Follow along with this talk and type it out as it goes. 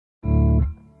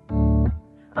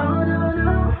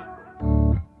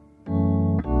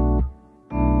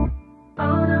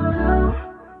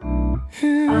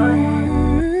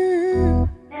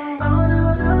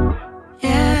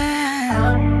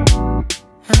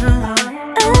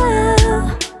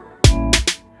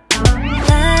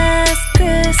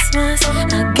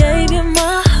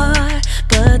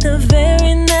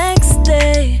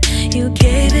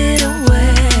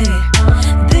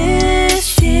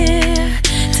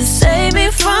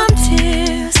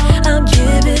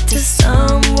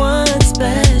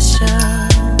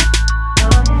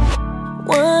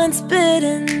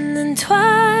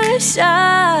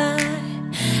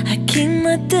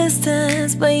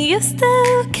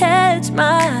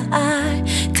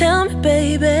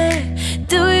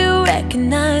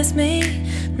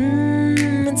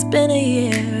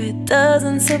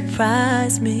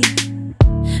Surprise me.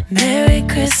 Merry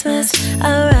Christmas,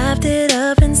 I wrapped it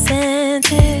up and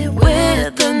sent it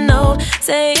with a note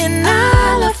saying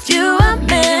I loved you, I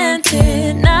meant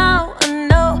it. Now I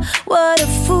know what a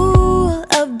fool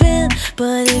I've been,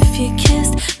 but if you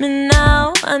kissed me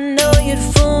now, I know you'd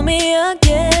fool me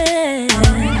again.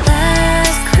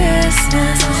 Last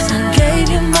Christmas, I gave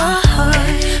you my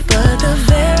heart, but the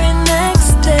very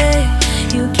next day,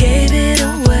 you gave it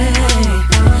away.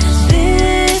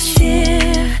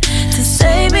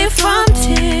 From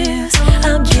tears,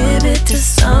 I'll give it to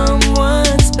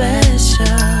someone special.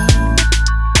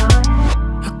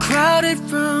 A crowded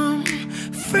room,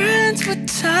 friends with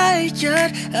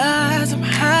tired eyes. I'm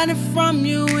hiding from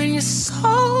you and your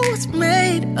soul is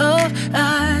made of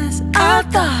ice. I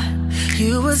thought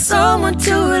you were someone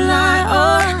to rely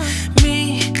on.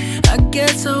 Me, I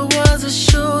guess I was a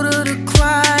shoulder to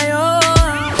cry on.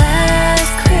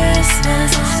 Last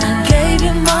Christmas, I gave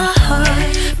you my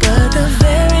heart, but the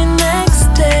very next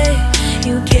day,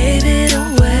 you gave it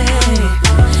away.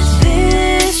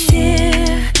 This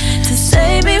year, to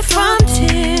save me from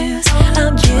tears,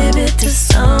 I'll give it to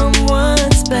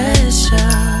someone special.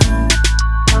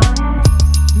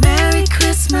 Merry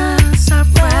Christmas, I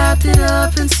wrapped it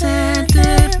up and sent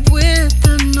it with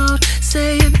a note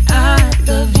saying I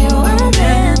love you, I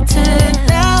meant it.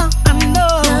 Now I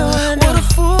know what a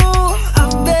fool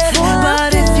I've been,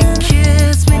 but if you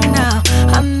kiss me now,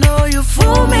 I know you'll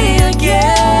fool me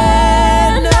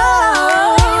again.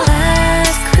 Oh,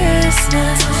 last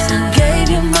Christmas, I gave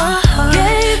you my heart,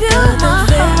 but the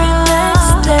very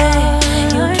next day,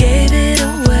 you gave it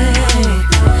away.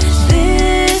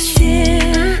 This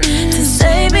year, to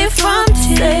save me from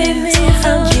tears,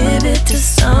 I'll give it to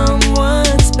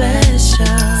someone special.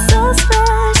 So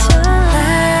special.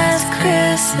 Last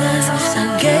Christmas,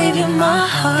 I gave you my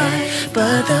heart,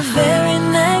 but the very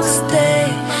next day,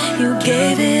 you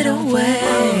gave it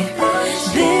away.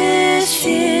 This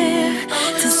year,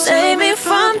 to save me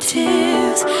from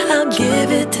tears, I'll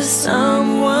give it to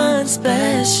someone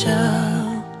special.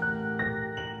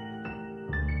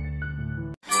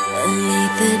 I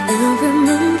hate that I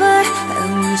remember, I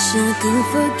wish I could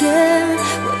forget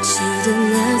what you did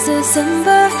last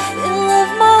December. You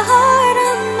left my heart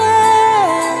a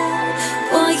mess.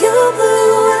 Boy, you blew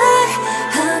away.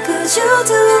 How could you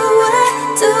do it,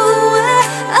 do it?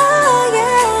 Oh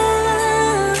yeah.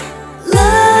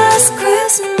 Last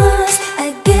Christmas, I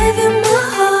gave you my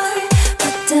heart,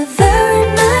 but the very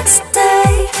next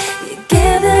day, you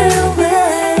gave it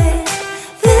away.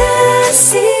 This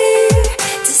year,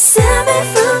 to save me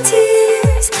from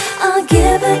tears, I'll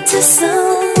give it to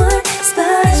someone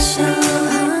special.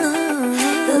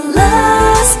 The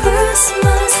last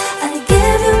Christmas, I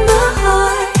gave you my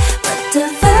heart, but the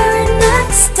very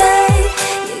next day,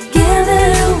 you gave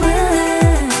it away.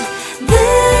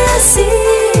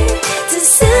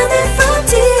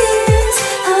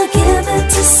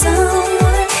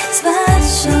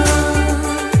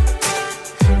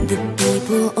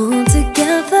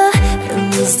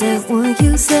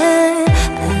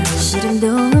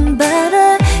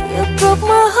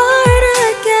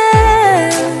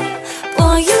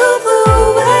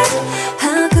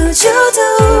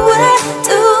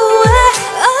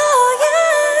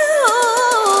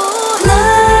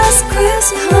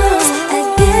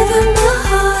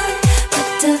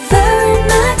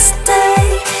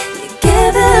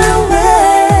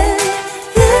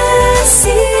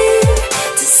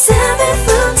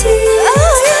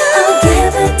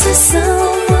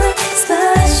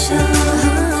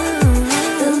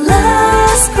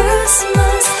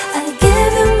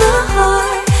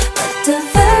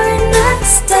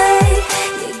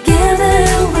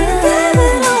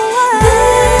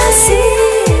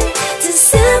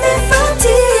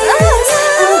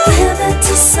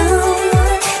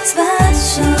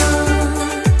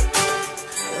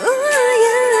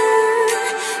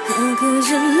 could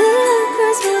you leave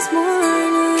Christmas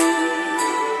morning?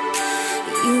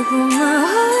 You broke my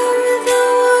heart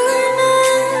without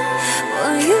warning.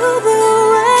 While you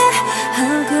blew it,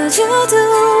 how could you do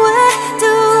it,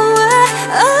 do it?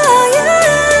 Oh yeah.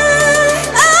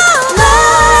 Oh,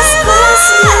 last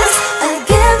Christmas I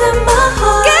gave it my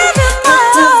heart, but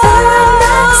the very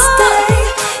next day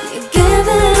you gave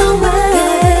it away.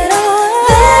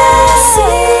 This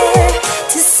year,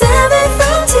 to save me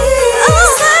from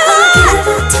tears, I'll give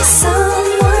it to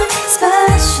someone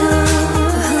special.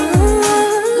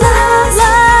 Last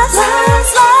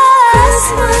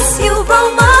Christmas you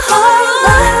broke my heart.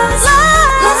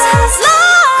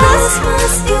 Last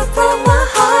Christmas you broke my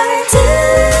heart.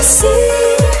 This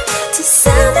year, to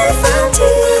save me from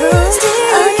tears,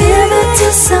 I'll give it to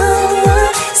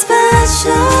someone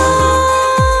special.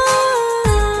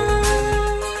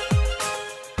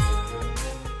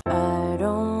 I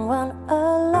don't want a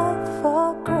lot for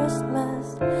Christmas.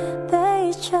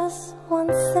 There's just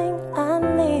one thing I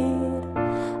need.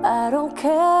 I don't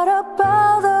care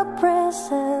about the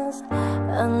presents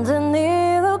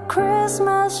underneath the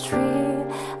Christmas tree.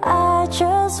 I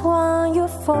just want you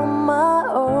for my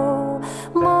own,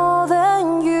 more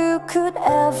than you could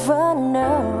ever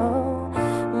know.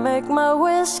 Make my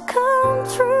wish come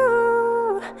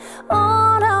true.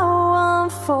 All I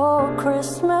want for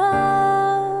Christmas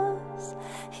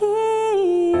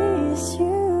is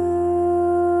you.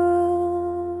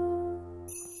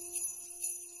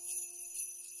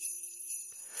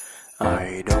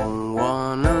 I don't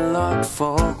want a lot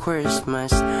for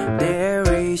Christmas. There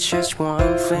is just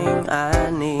one thing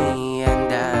I need,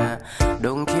 and I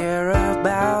don't care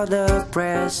about the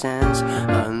presents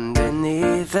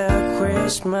underneath the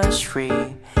Christmas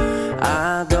tree.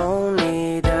 I don't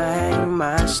need to hang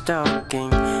my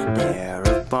stocking there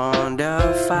upon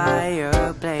the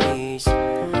fireplace.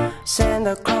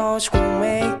 Santa Claus will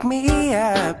make me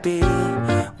happy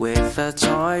with a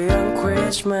toy on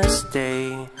Christmas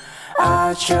Day.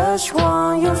 I just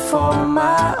want you for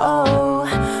my own,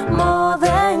 more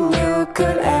than you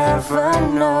could ever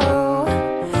know.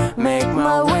 Make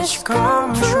my wish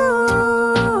come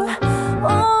true.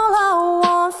 All I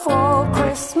want for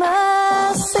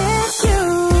Christmas is you.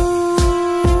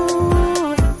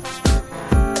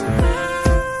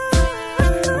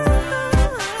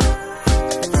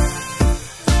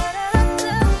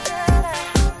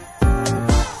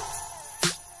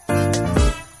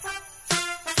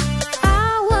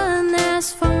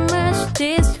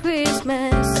 This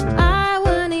Christmas, I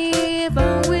won't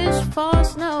even wish for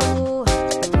snow.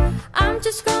 I'm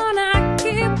just gonna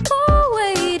keep on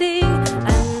waiting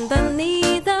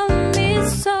underneath the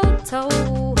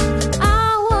mistletoe. I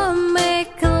will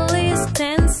make a list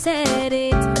and set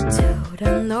it to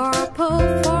the North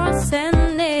Pole for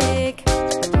Saint Nick.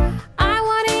 I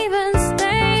won't even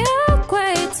stay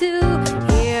awake to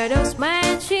hear those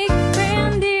magic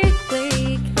reindeer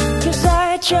click. 'Cause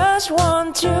I just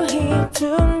want to hear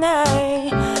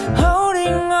tonight,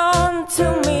 holding on to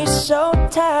me so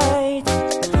tight.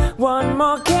 What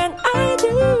more can I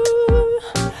do?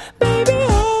 Baby,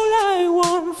 all I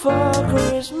want for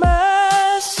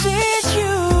Christmas is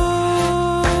you.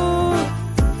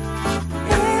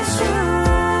 It's you.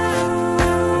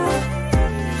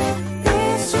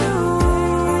 It's you.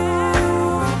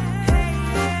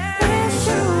 It's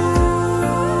you.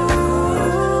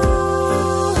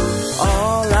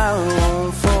 All I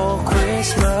want for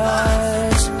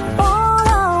Christmas. All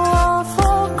I want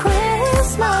for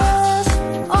Christmas.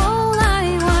 All I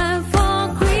want for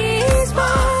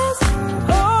Christmas.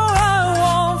 All I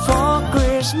want for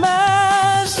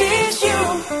Christmas is you.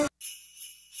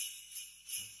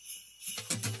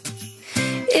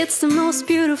 It's the most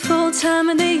beautiful time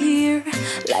of the year.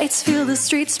 Lights fill the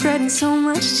streets, spreading so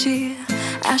much cheer.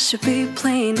 I should be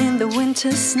playing in the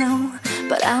winter snow,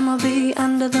 but I'ma be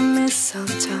under the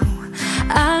mistletoe.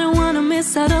 I don't wanna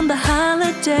miss out on the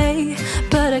holiday,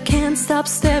 but I can't stop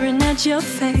staring at your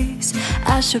face.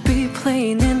 I should be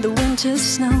playing in the winter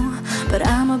snow, but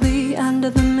I'ma be under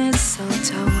the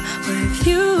mistletoe with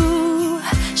you,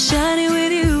 shining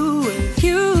with you, with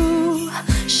you,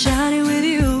 shining with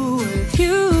you, with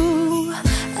you,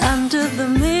 under the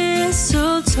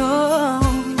mistletoe.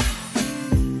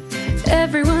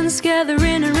 Everyone's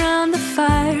gathering around the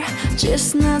fire,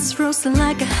 chestnuts roasting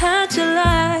like a hot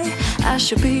July. I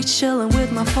should be chilling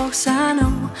with my folks, I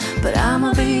know, but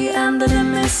I'ma be under the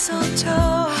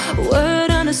mistletoe. Word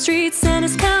on the streets and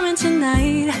it's coming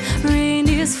tonight.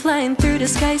 Reindeers flying through the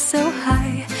sky so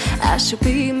high. I should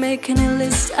be making a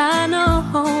list, I know,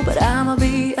 but I'ma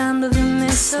be under the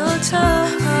mistletoe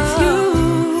with you,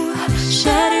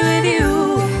 shining with you,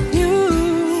 you,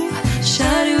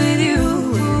 shining with you.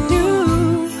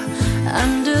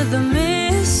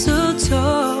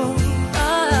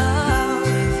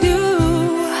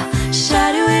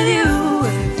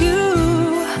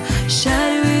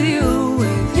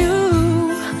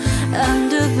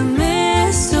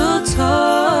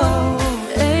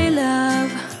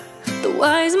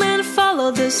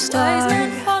 start,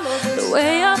 the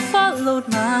way I followed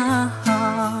my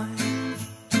heart,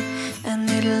 and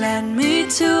it led me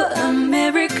to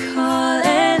America.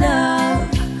 And love,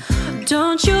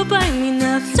 don't you buy me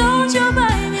nothing, don't you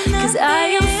buy me nothing, 'cause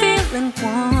I am feeling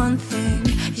one thing,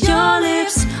 your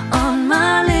lips on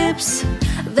my lips.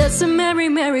 That's a merry,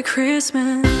 merry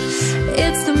Christmas.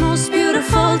 It's the most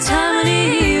beautiful time of the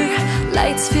year.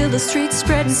 Lights fill the streets,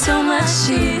 spreading so much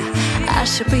cheer. I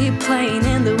should be playing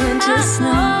in the winter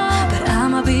snow, but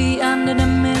I'ma be under the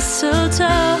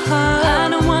mistletoe. I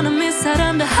don't wanna miss out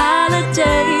on the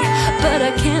holiday, but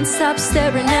I can't stop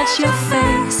staring at your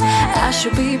face. I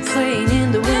should be playing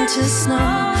in the winter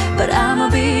snow, but I'ma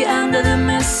be under the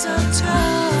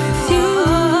mistletoe with you,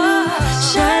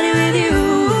 shining with you,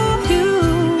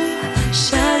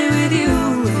 shining with you,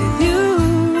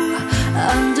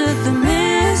 under the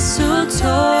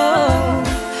mistletoe.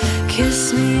 Kiss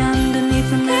me underneath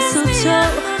the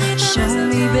mistletoe. Show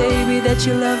me, baby, that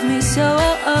you love me so.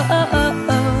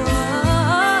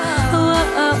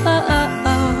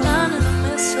 Under the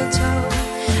mistletoe.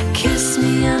 Kiss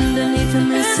me underneath the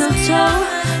mistletoe.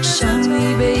 Show me,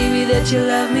 baby, that you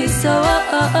love me so.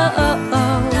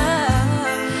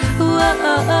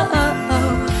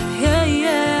 Yeah,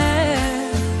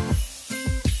 yeah.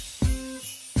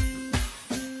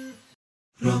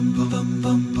 Rum ba bum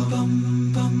bum ba bum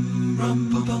bum, rum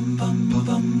ba bum bum ba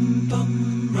bum bum,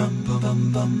 rum ba bum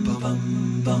bum ba bum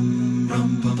bum, rum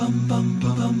ba bum bum ba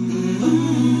bum bum,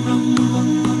 rum ba bum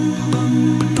bum ba bum bum,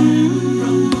 rum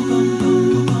ba bum bum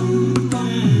ba bum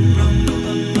bum, rum ba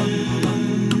bum bum ba bum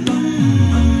bum,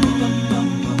 rum ba bum bum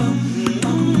ba bum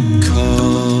bum.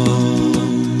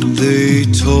 Come, they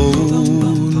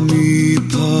told me,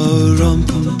 pa-rum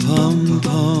pum pum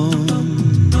pum.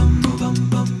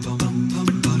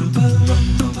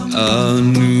 A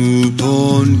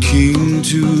newborn king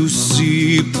to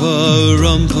see,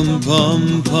 pa-rum pum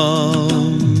pum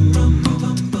pum.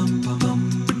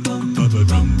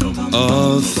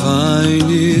 Our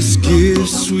finest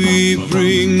gifts we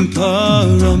bring,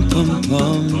 pa-rum pum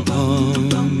pum pum.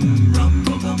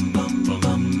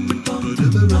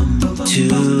 To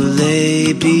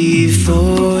lay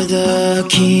before the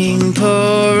king,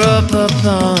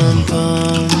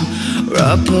 pa-rum-pum-pum,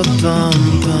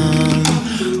 ra-pa-pum-pum,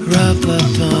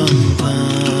 ra-pa-pum-pum.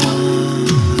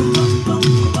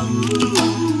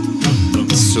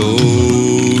 So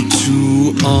to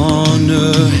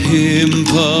honor him,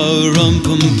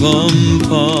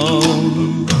 pa-rum-pum-pum-pum,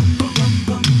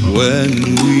 when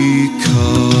we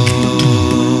come.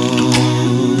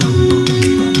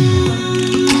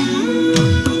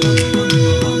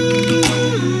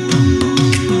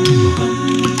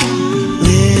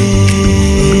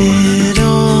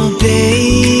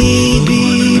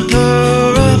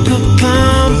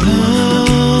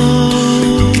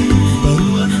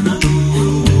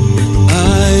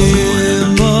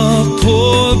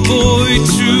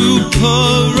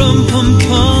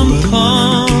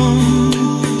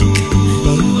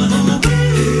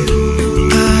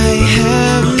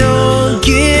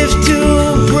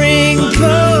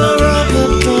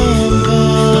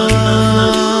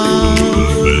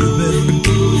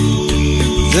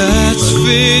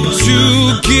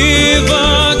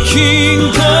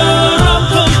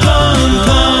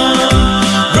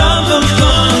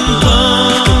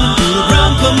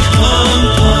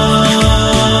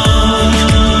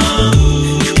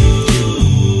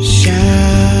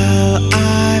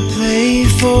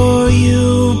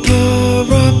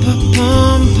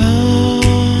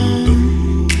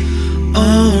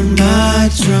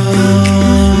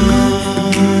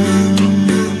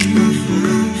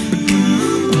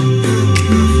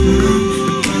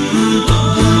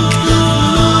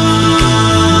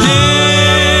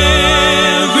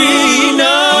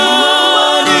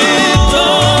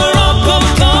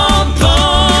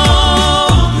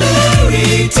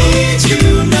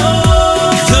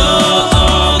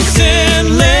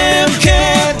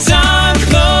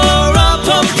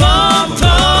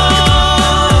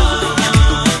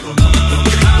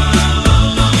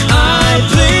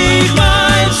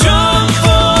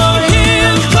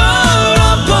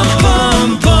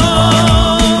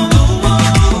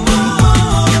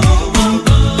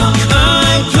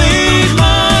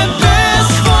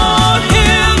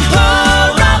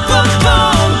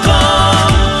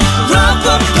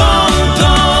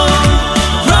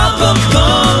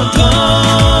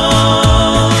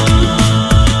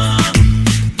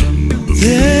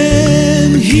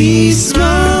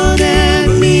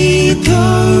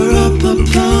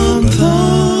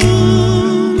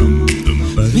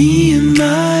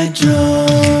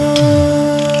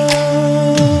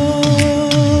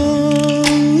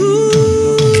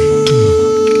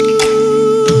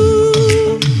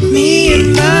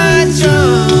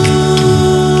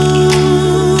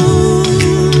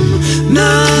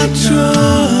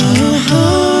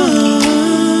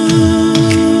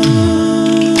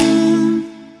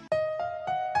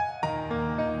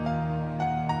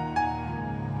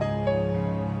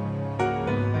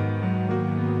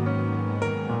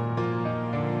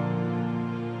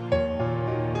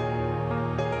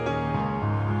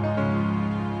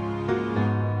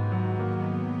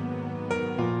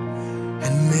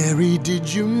 Mary,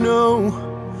 did you know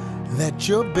that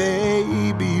your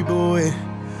baby boy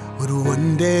would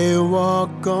one day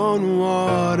walk on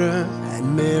water?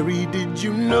 And Mary, did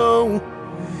you know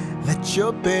that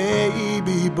your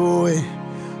baby boy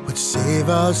would save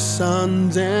our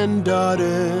sons and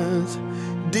daughters?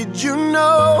 Did you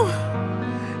know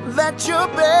that your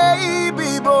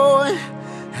baby boy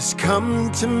has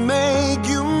come to make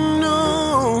you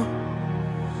new?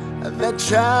 That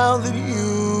child that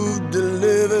you've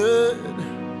delivered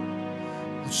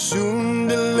will soon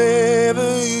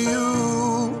deliver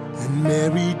you. And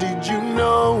Mary, did you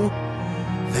know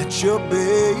that your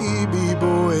baby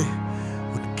boy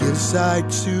would give sight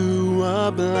to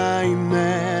a blind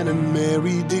man? And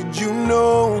Mary, did you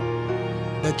know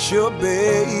that your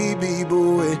baby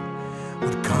boy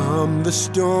would calm the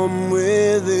storm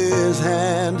with his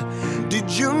hand?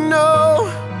 Did you know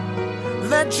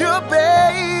that your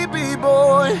baby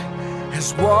boy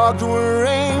has walked where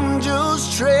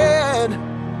angels tread?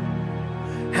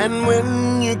 And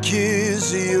when you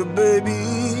kiss your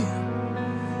baby,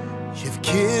 you've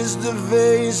kissed the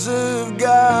face of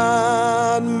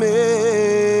God.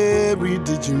 Mary,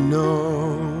 did you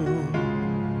know?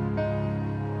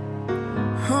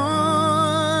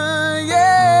 Oh,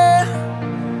 yeah.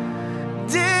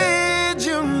 Did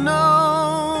you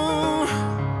know?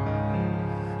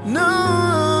 No.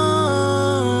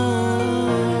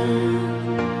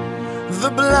 The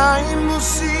blind will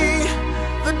see,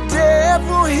 the deaf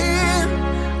will hear,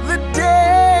 the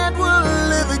dead will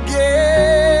live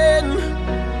again.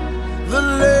 The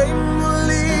lame will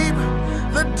leap,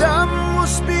 the dumb will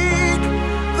speak,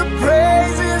 the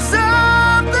praises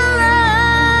of the Lamb.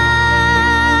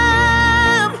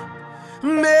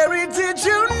 Mary, did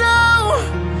you know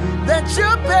that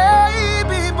your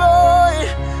baby boy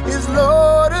is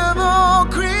Lord of all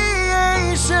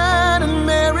creation? And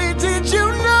Mary, did you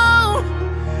know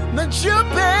that your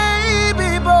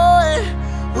baby boy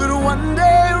would one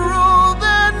day rule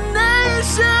the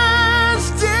nations?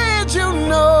 Did you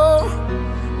know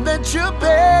that your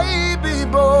baby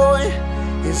boy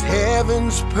is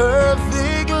heaven's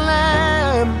perfect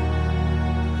lamb?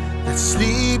 That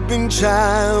sleeping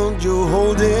child you're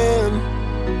holding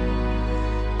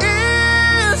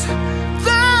is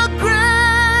the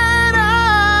great I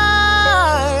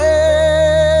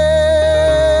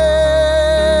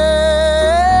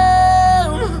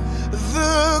am.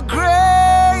 The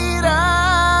great I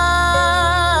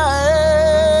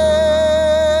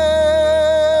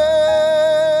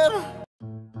am.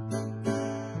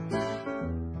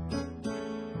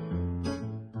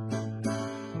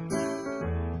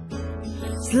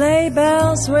 Sleigh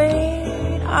bells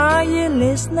ring, are you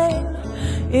listening?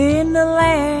 In the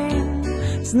land,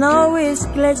 snow is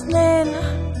glistening,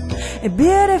 a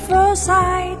beautiful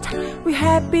sight. We're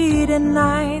happy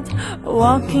tonight,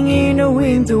 walking in a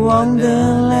winter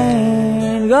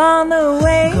wonderland. Gone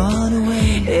away,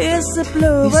 is the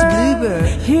bluebird.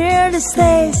 Here to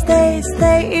stay, stay,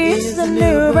 stay is the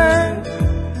new bird.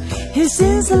 He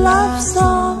sings a love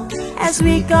song as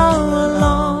we go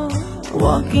along,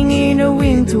 walking in a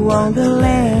winter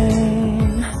wonderland.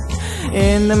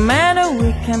 In the meadow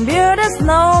we can build a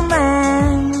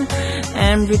snowman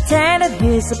and pretend that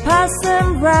he's a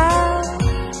possum brown.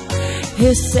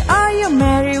 He'll say, are you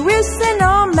married? We say,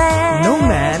 no man. No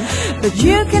man. But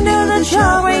you can do the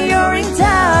job when you're in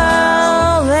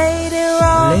town. Later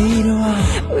on,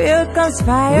 we'll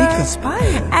conspire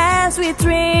as we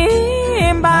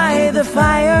dream by the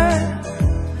fire,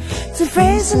 to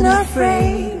face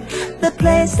unafraid the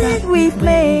place that we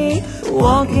played,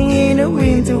 walking in a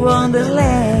winter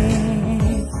wonderland.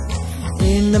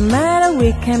 In the meadow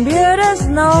we can build a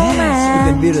snowman. Yes,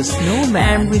 we can build a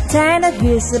snowman and pretend that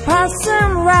he's a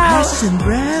possum brown. Possum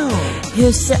brown.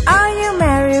 He'll say, are you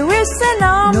married? We say,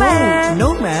 no man.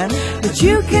 No man. But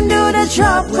you can do the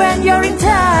job when you're in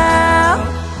town.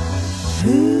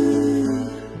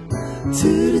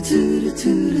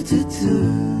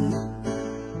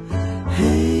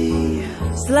 Hey,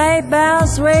 sleigh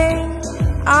bells ring,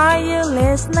 are you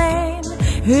listening?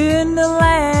 In the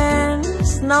land,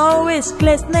 snow is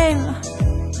glistening,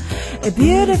 a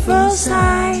beautiful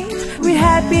sight. We're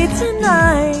happy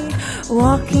tonight,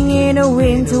 walking in a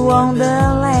winter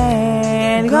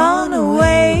wonderland. Gone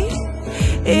away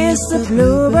is the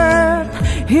bluebird,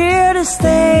 here to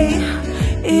stay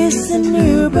is the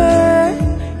new bird.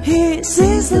 He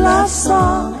sings a love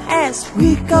song as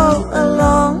we go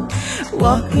along,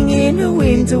 walking in a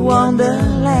winter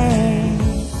wonderland.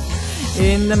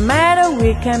 In the meadow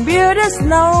we can build a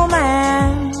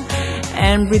snowman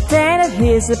and pretend that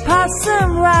he's a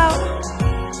possum brown.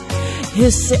 He'll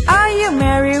say, are you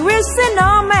married? We say,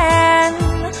 no man.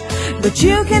 but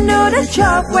you can do the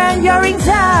job when you're in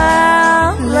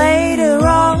town. Later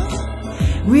on,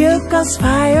 we'll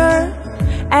conspire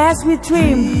as we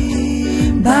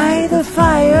dream by the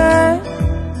fire,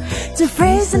 to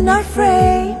face and not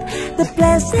afraid the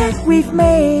plans that we've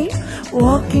made,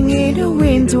 walking in the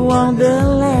winter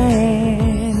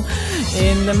wonderland.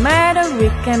 In the meadow we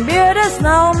can build a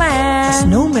snowman.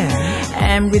 Snowman.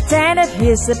 And pretend that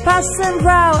he's a passing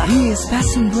brown. He is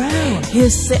passing brown. He'll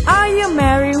say, are you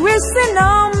married? We say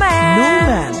no man. No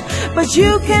man. But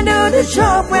you can do the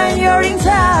job when you're in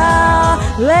town.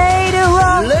 Later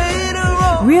on,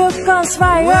 we'll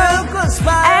conspire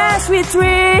as we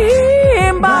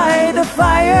dream by the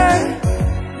fire,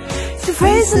 to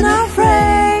face and not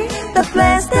afraid the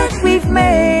plans that we've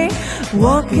made,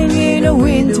 walking in a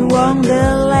winter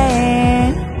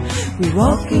wonderland. We're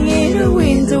walking in a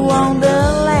winter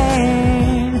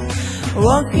wonderland,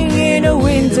 walking in a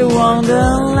winter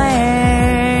wonderland.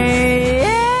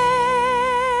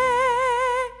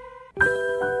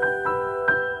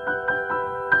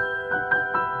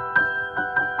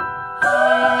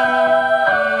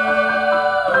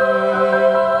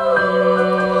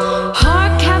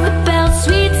 Hark how the bells,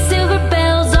 sweet silver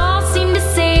bells, all seem to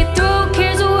say throw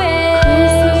cares away.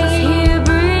 Christmas is here,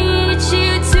 bringing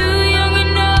cheer to young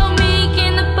and old, meek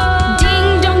and the bold.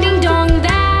 Ding dong,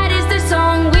 that is their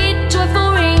song, with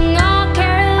joyful ring, all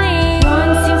caroling.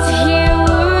 One seems to hear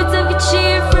words of good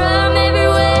cheer from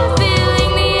everywhere,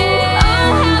 filling the air. Oh,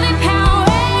 how they pound,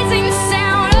 raising the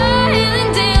sound, oh, hill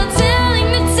and dale, telling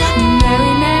the tale.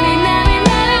 Merry, merry, merry,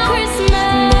 merry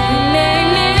Christmas. Merry,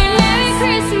 merry, merry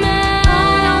Christmas.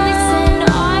 All listen,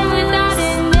 all without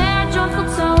end, their joyful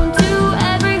tone to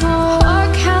every home.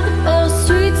 Hark how the bells,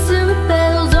 sweet silver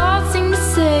bells, all seem to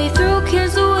say, throw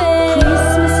cares away.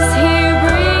 Christmas is here,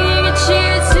 bringing a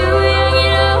cheer to young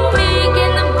and old, meek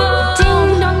and the bold. Ding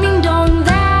dong,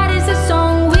 that is a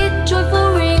song with joyful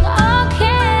ring, all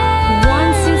care.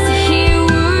 One seems to hear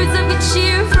words of good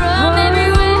cheer from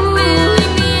everywhere,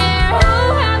 filling the air. Oh,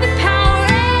 how they pound,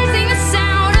 raising the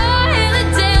sound, oh, hill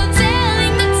and dale,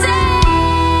 telling the tale.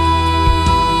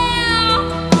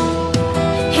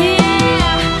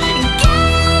 Yeah,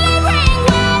 gather ring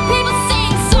round, people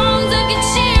sing songs of good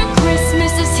cheer.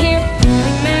 Christmas is here.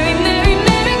 Merry, merry,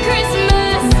 merry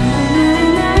Christmas. Merry,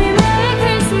 merry, merry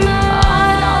Christmas.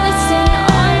 All listen,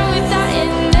 on without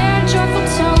end, their joyful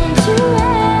tone to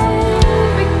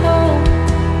every home.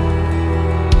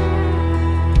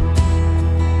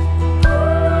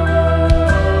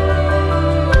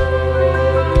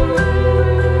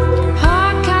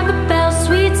 Hark how the bells,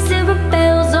 sweet silver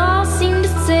bells, all seem to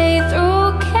say,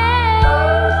 throw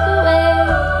cares away.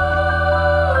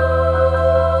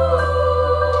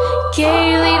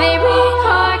 Gaily they ring,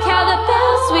 hark how the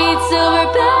bells, sweet silver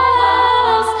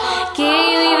bells.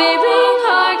 Gaily they ring,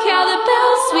 hark how the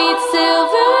bells, sweet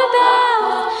silver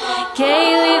bells.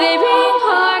 Gaily they ring,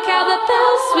 hark how the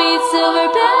bells, sweet silver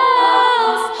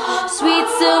bells. Sweet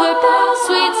silver bells,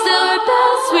 sweet silver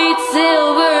bells, sweet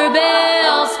silver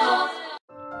bells.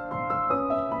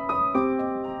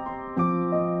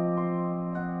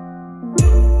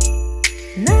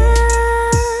 Na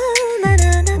na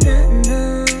na na na na.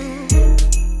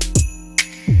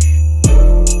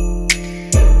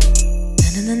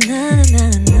 Na na na na na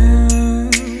na.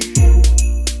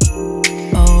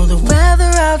 Oh, the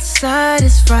weather outside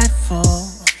is frightful,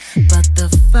 but the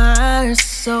fire's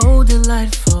so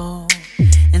delightful.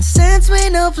 And since we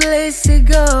no place to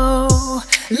go,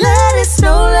 let it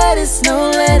snow, let it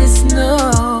snow, let it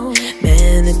snow.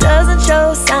 Man, it doesn't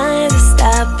show signs of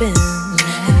stopping,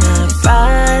 and I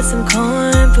fried some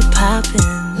corn for popping.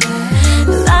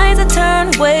 The lights are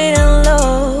turned way down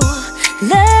low.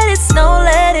 Let it snow,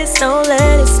 let it snow,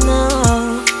 let it snow.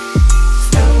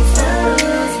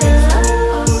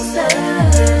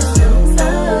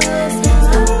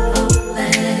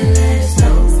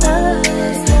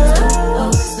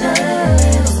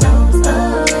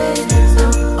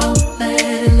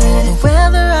 The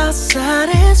weather outside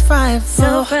is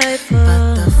frightful,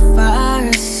 but the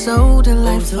fire's so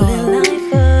delightful.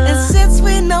 And since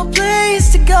we no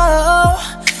place to go,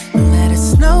 let it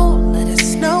snow, let it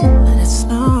snow, let it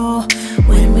snow.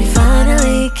 When we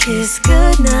finally kiss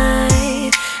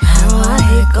goodnight, how I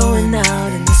hate going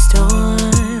out in the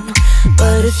storm.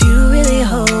 But if you really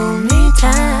hold me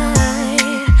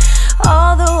tight,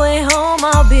 all the way home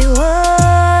I'll be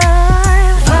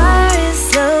warm. Fire is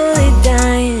slowly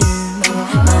dying,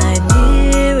 my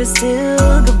dear, it's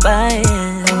still goodbye.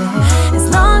 As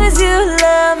long as you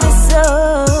love me so,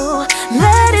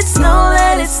 let it snow,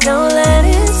 let it snow, let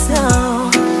it snow.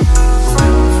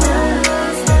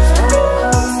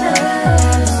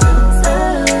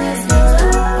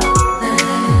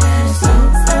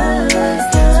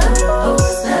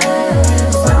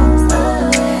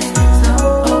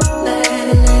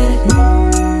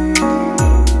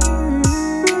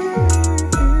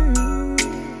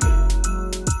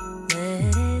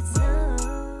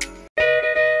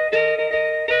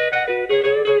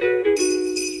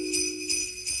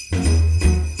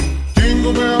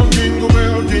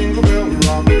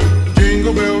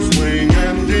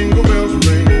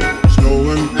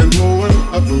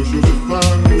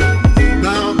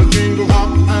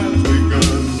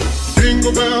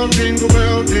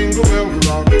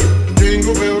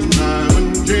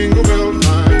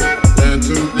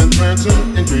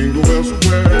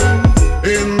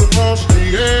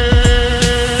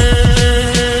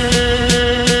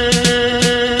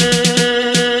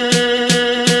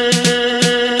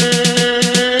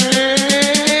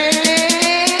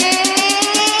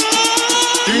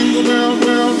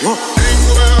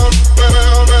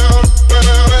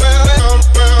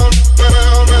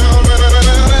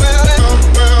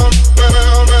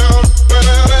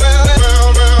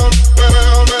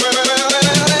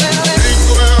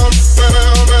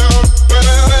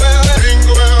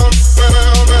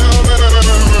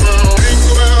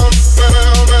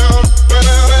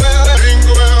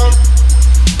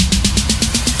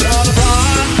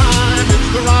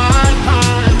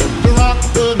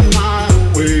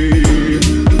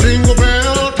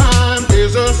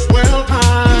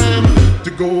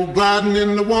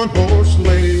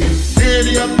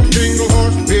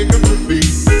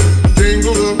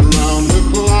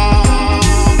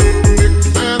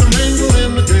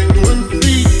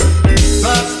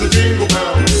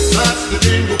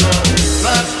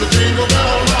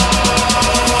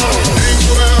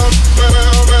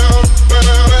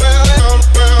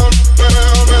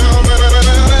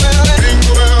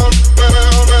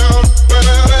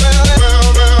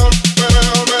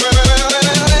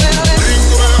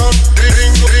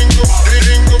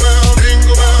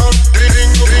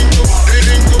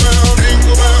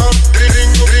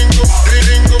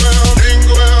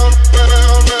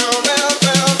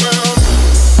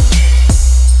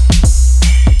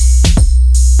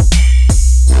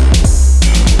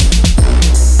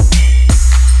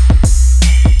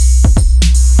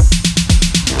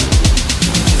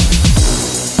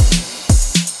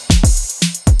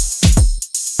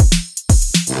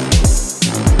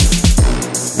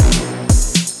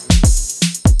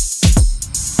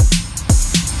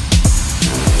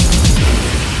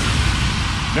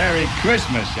 Merry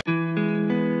Christmas.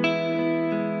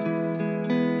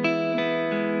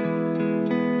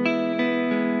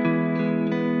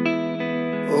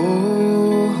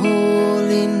 Oh,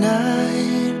 holy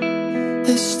night,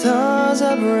 the stars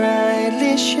are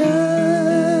brightly shining.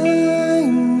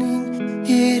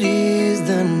 It is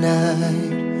the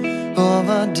night of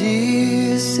our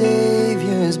dear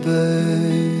Savior's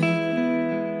birth.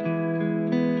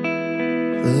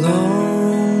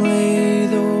 Long lay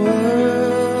the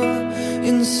world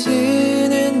in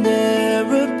sin and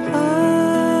error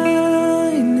pining,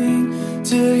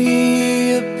 till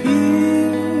He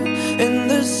appeared and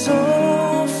the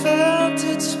soul felt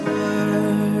its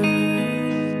worth.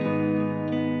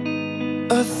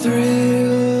 A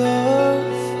thrill of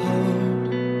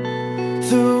hope,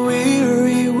 the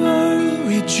weary world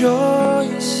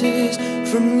rejoices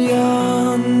from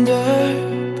yonder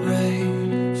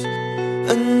praise.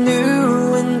 A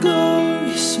new and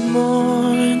glorious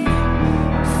morn.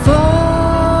 Fall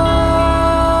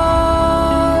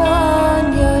on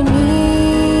your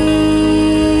knees.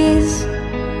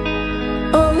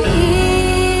 Oh,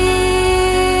 hear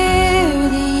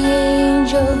the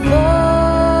angel voices.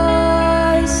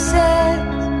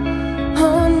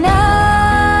 Oh,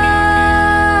 night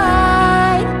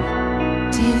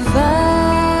divine.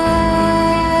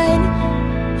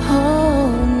 Oh,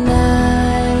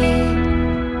 night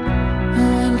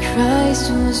when Christ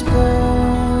was born.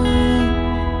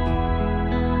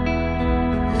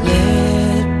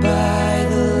 Led by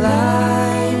the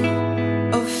light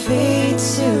of faith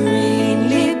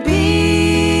serenely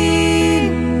beaming,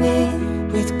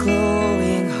 with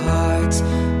glowing hearts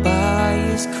by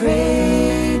His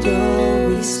cradle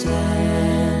we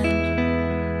stand.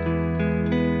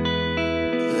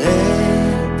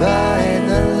 Led by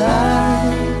the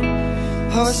light,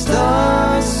 our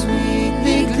stars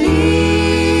sweetly gleaming.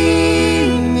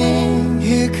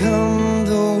 Here come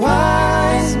the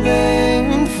wise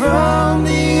men from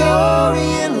the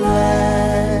Orient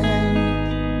land.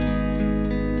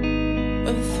 A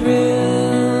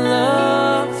thrill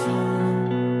of hope,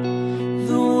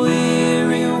 the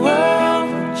weary world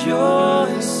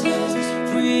rejoices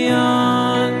for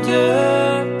yonder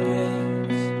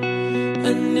praise. A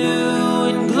new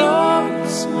and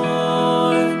glorious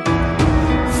morn.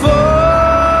 Fall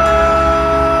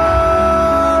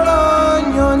on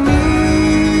your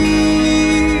knees.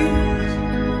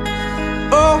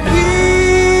 Oh,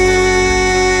 hear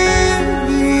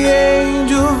the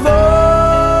angel voices.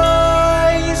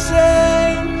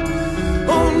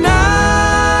 Oh,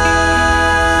 night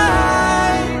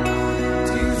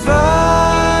divine.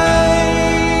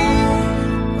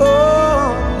 Oh,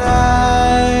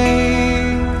 night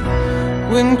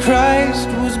when Christ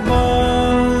was born.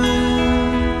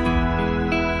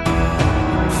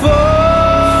 Fall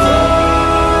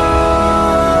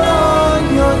on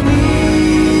your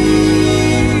knees.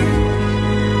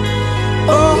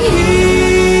 Oh,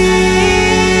 hear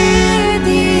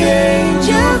the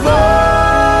angel voices.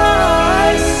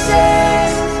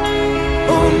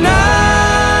 Oh, night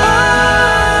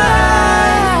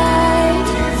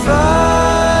divine.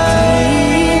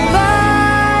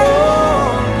 Oh,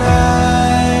 night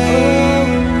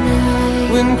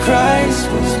when Christ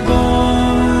was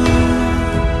born.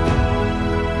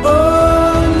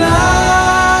 Oh, night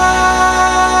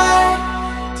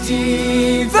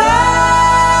divine.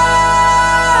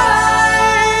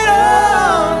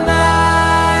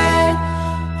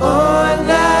 Oh,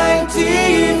 night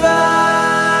divine.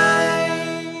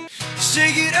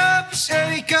 Shake it up,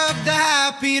 shake up the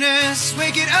happiness.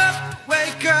 Wake it up,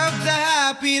 wake up the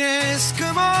happiness.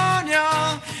 Come on,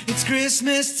 y'all, it's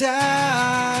Christmas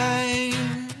time.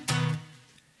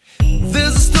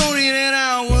 There's a story that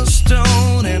I was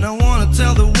told, and I wanna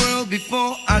tell the world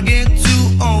before I get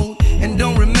too old and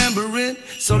don't remember it.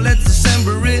 So let's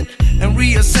assemble it and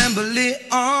reassemble it.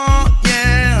 Oh,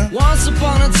 yeah. Once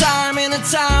upon a time in a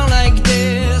town like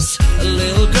this, a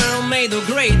little girl made a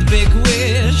great big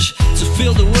wish to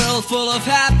fill the world full of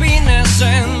happiness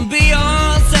and be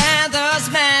on Santa's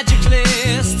magic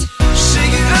list.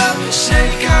 Shake it up,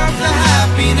 shake up the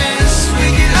happiness.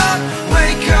 Wake it up,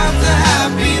 wake up the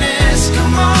happiness.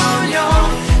 Come on, y'all,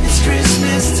 it's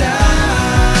Christmas time.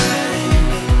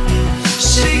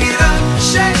 Shake it up,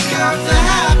 shake up the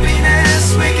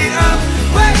happiness. Wake it up,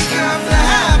 wake up the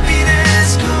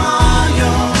happiness. Come on,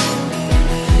 y'all,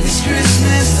 it's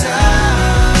Christmas time.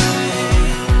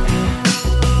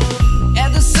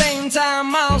 At the same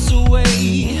time, miles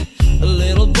away, a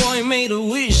little boy made a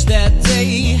wish that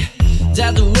day,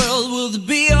 that the world would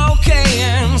be okay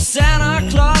and Santa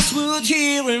Claus would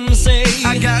hear him say,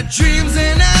 I got dreams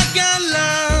and I got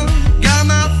love, got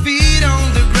my feet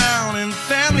on the ground and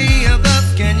felt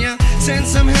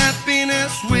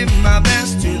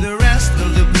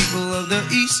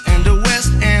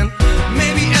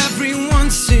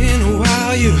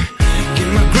you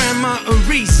give my grandma a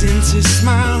reason to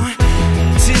smile.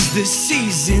 'Tis the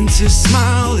season to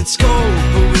smile. It's cold,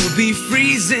 but we'll be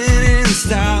freezing in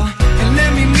style. And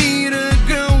let me meet a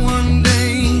girl one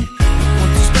day.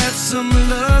 Want to spread some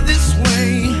love this way.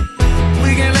 We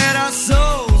can let our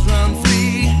souls run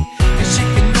free, and she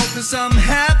can open some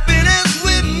happiness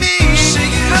with me.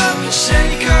 Shake it up,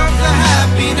 shake up the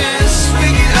happiness.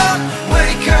 Wake it up,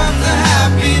 wake up the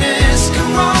happiness.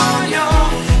 Come on, y'all,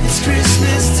 it's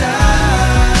Christmas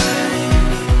time.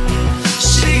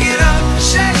 Shake it up,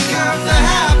 shake up the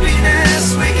happiness.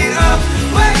 Wake it up,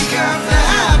 wake up the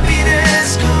happiness.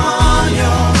 Come on,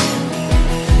 y'all,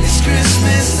 it's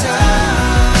Christmas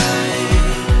time.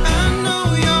 I know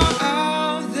you're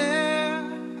out there.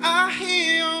 I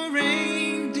hear your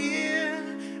reindeer.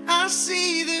 I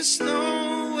see the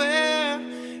snow where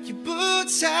your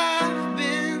boots have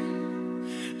been.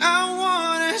 I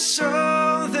wanna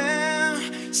show them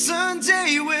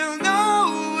someday we'll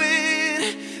know it.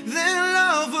 Then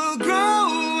love will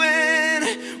grow and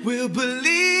we'll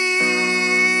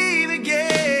believe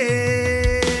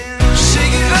again.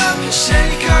 Shake it up,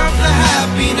 shake up the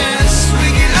happiness.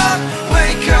 Wake it up,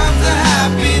 wake up the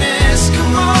happiness.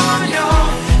 Come on, y'all,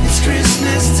 it's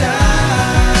Christmas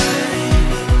time.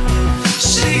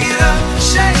 Shake it up,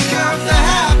 shake up the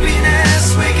happiness.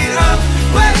 Wake it up,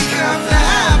 wake up the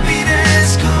happiness.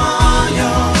 Come on,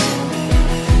 y'all,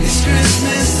 it's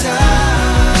Christmas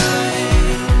time.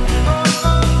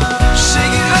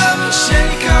 Shake it up,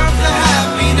 shake up the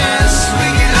happiness.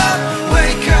 Wake it up,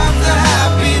 wake up the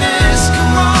happiness.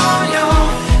 Come on, y'all,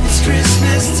 it's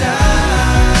Christmas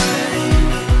time.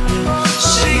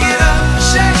 Shake it up,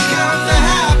 shake up the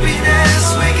happiness.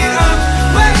 Wake it up,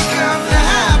 wake up the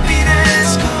happiness.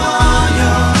 Come on,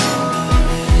 y'all,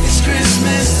 it's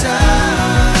Christmas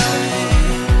time.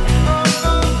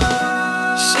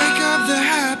 Shake up the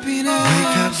happiness.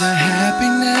 Wake up the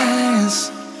happiness.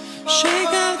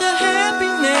 Shake up the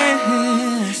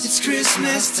happiness. It's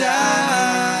Christmas time.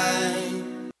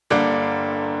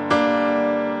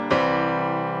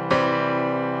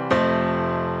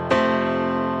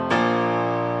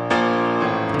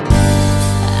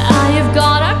 I have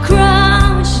got a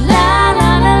crush, la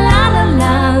la la la la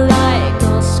la, like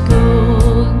a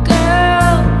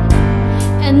schoolgirl,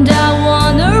 and I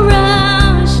wanna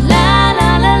rush, la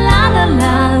la la la la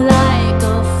la, like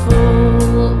a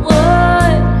fool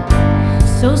would.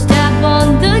 So step on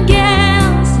the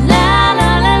gas, la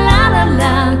la la la la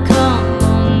la, come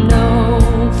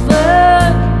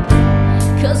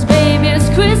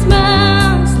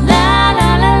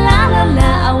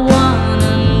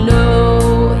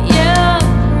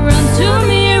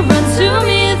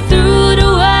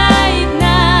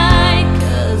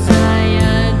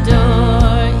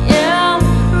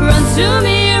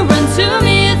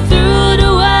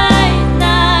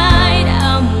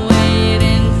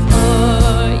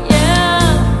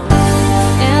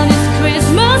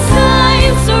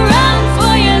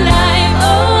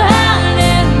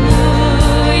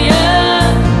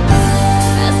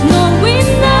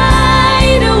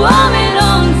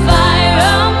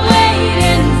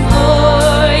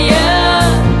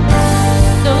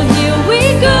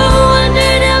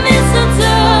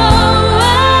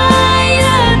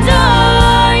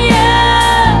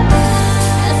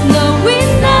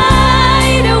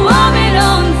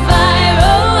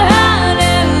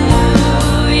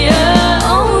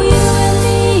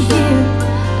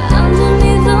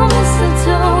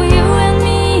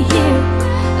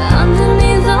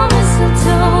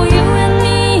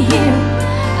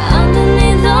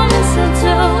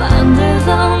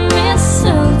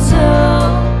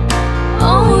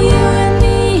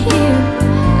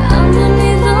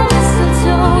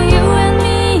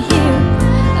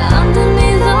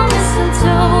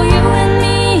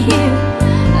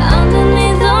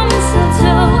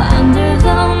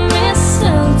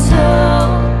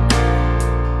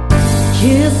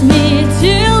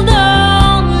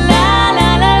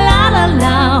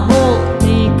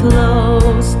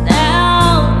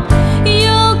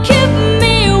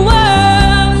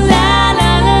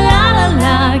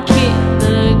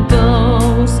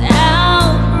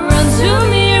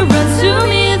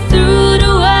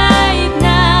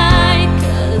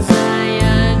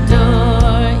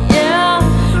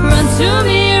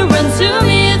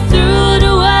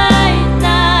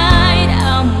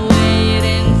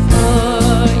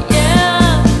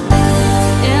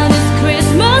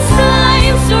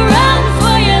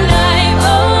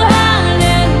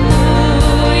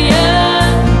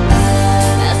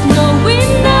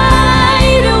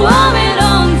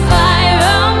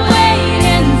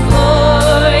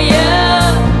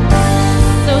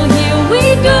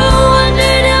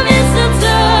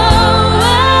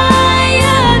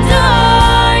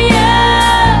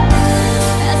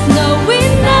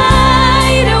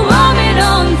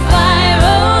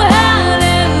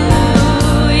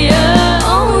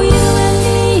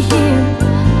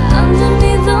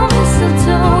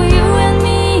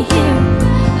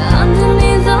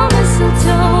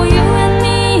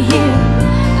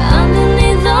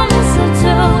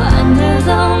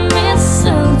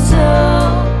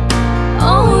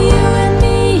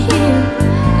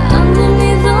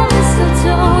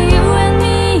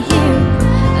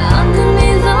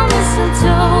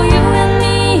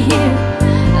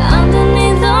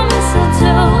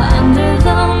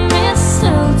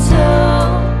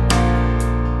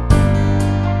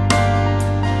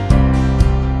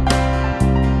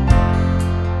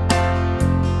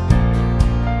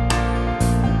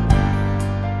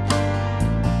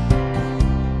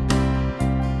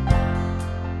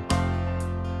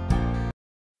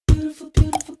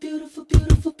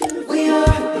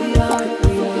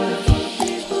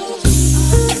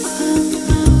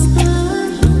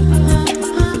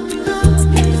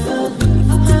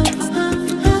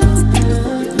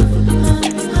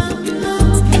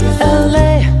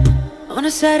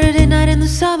Saturday night in the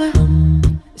summer,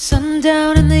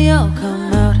 sundown and they all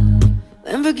come out.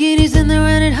 Lamborghinis and they're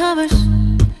rented Hummers.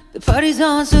 The party's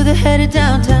on, so they're headed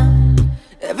downtown.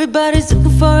 Everybody's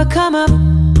looking for a come up,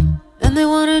 and they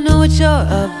wanna know what you're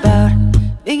about.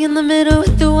 Being in the middle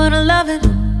with the one I love it.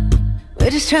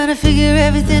 We're just trying to figure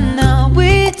everything out.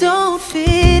 We don't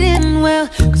fit in well,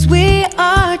 cause we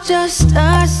are just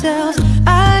ourselves.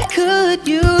 I could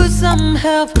use some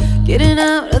help getting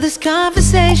out of this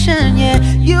conversation. Yeah,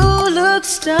 you look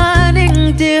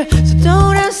stunning, dear, so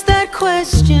don't ask that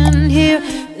question here.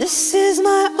 This is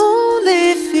my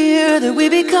only fear, that we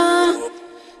become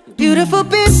beautiful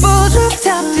people,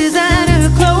 drop-top designer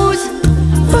clothes,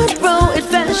 front row at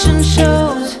fashion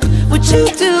shows. What you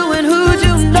do and who'd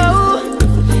you know?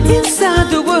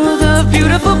 Inside the world of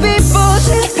beautiful people,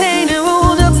 champagne and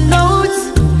rolled up notes,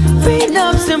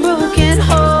 prenups and broken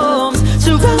homes,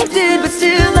 surrounded but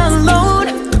still alone.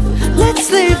 Let's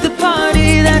leave the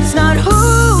party, that's not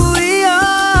who we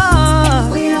are.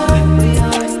 We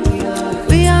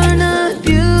are not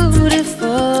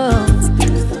beautiful.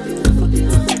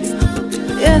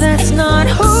 Yeah, that's not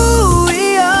who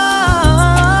we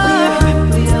are.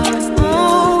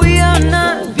 Oh, we are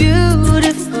not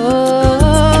beautiful.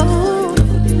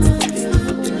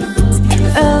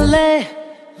 LA,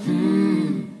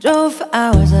 drove for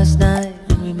hours last night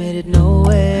and we made it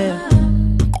nowhere.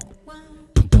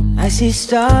 I see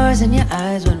stars in your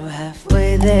eyes when we're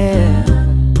halfway there.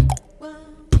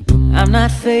 I'm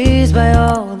not fazed by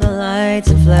all the lights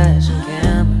and flashing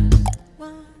cameras,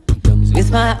 'cause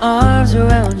with my arms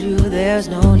around you there's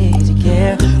no need to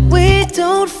care. We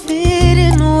don't fit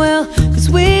in well, 'cause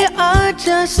we are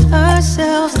just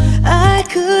ourselves. I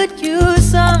could use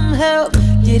some help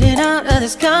getting out of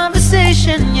this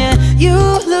conversation. Yeah, you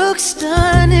look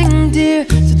stunning, dear,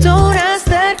 so don't ask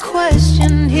that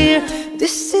question here.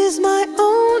 This is my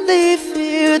only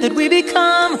fear, that we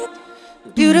become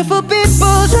beautiful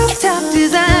people, drop-top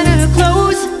designer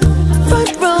clothes,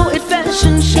 front row at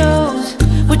fashion shows.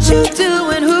 What you do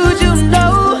and who'd you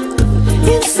know?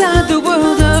 Inside the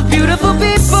world of beautiful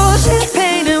people,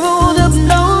 champagne and rolled up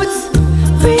notes,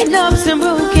 prenups and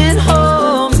broken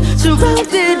homes,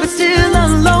 surrounded but still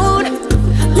alone.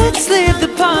 Let's leave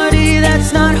the party,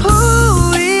 that's not who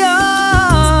we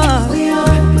are.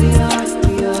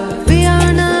 We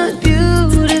are not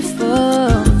beautiful.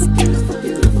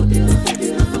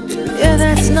 Yeah,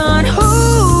 that's not who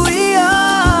we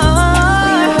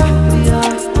are.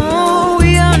 Oh,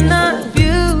 we are not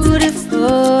beautiful.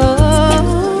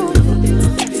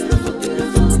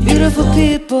 Beautiful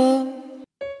people.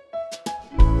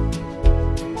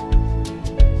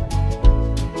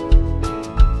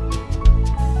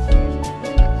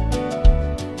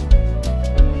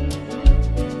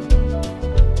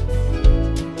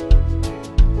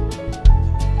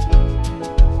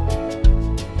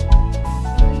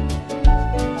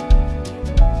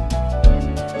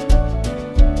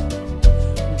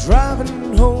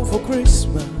 Driving home for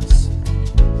Christmas.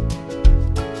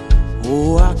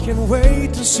 Oh, I can't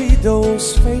wait to see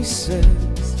those faces.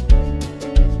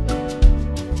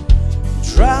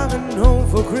 Driving home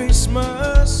for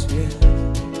Christmas, yeah.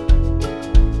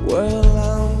 Well,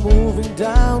 I'm moving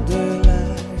down the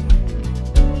line,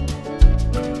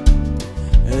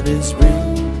 and it's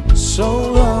been so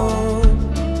long,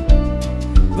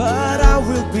 but I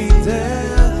will be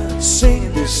there, sing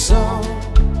this song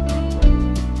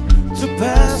to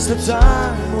pass the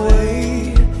time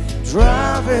away.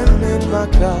 Driving in my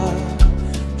car,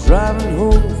 driving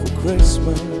home for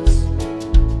Christmas.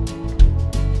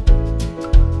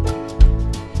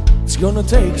 It's gonna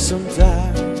take some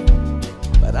time,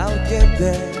 but I'll get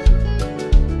there.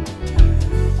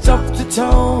 Top to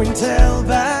toe in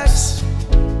tailbacks.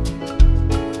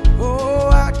 Oh,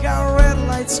 I got red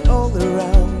lights all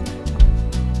around,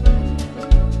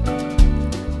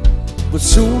 but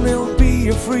soon it'll be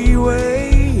a freeway.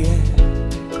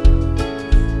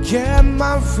 Get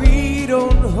my feet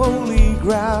on holy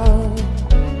ground.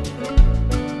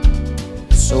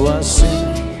 So I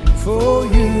sing for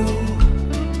you,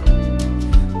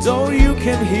 though you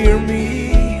can hear me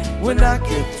when I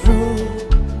get through,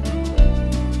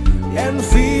 and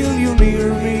feel you near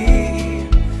me.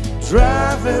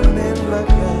 Driving in my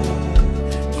car,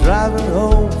 driving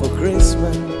home for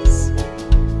Christmas.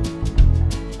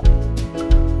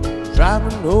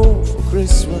 Driving home for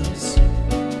Christmas,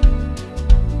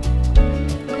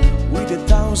 with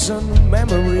 1,000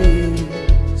 memories.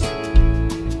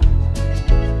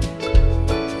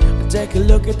 Take a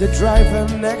look at the driver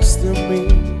next to me.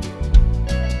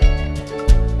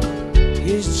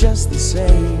 He's just the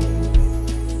same,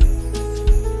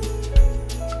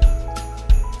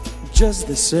 just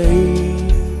the same.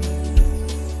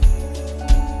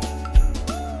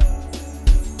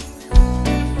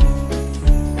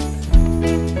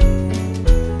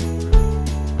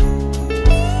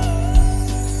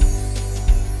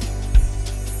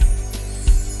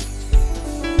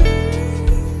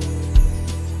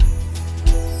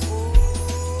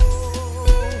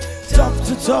 Top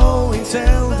to toe in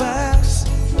tailbacks.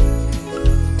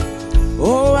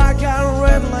 Oh, I got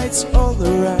red lights all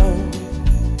around.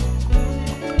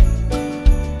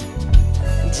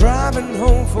 Driving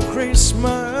home for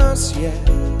Christmas, yeah.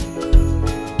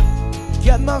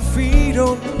 Got my feet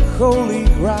on holy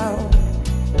ground.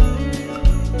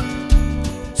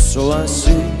 So I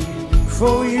sing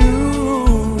for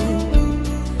you,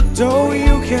 though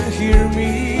you can't hear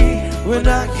me when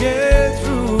I get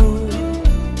through.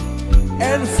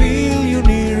 And feel you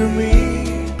near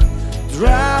me,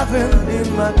 driving in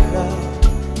my car,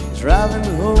 driving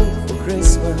home for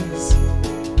Christmas.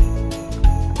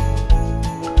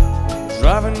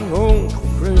 Driving home for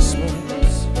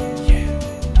Christmas, yeah.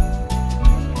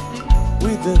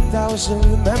 With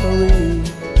 1,000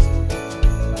 memories.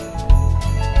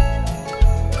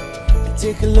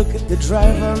 Take a look at the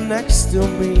driver next to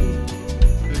me.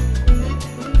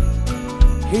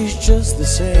 He's just the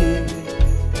same.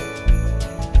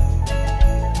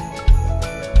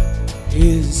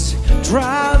 He's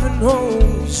driving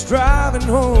home, he's driving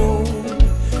home,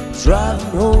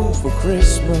 driving home for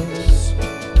Christmas.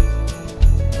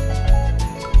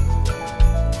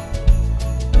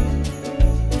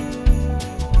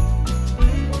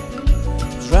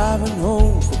 Driving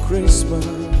home for Christmas.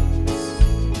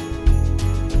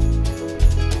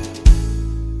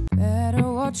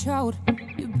 Better watch out,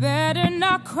 you better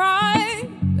not cry,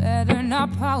 better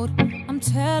not pout, I'm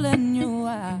telling you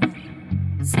why.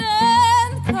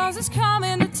 Santa Claus is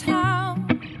coming to town.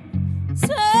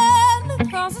 Santa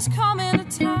Claus is coming to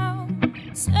town.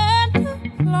 Santa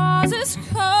Claus is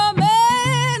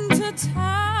coming to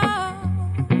town.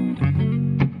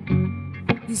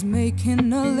 He's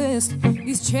making a list,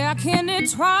 he's checking it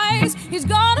twice. He's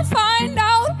gonna find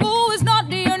out who is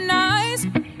naughty or nice.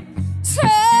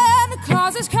 Santa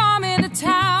Claus is coming to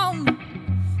town.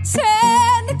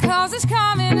 Santa Claus is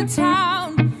coming to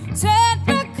town.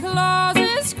 Santa Claus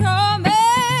is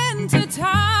coming to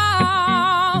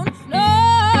town.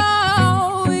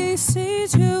 No, he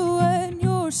sees you when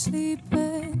you're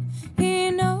sleeping.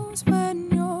 He knows when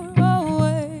you're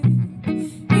awake.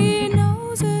 He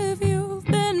knows if you've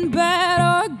been bad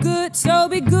or good. So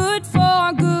be good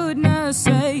for goodness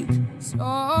sake.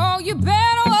 So you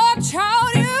better watch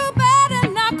out. You better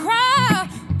not cry.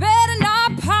 Better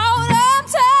not pout. I'm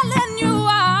telling you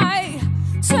why.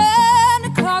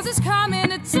 Santa Claus is coming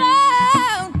to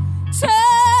town.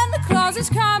 Santa Claus is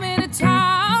coming to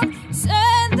town.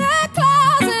 Santa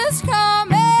Claus is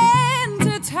coming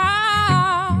to town.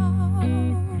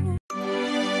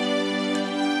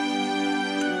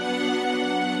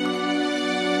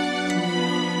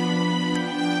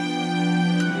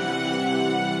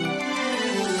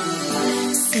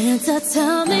 Santa,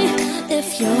 tell me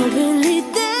if you're really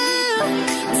there.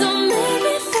 Don't make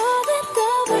me fall in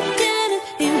love again.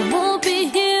 He won't be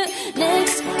here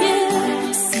next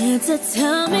year. Santa,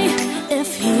 tell me if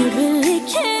he really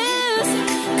cares.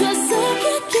 'Cause I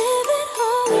can't give it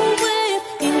all away if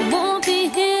he won't be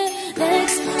here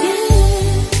next year.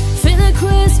 Feeling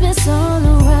Christmas all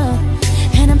around,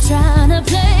 and I'm trying to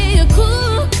play it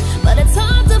cool, but it's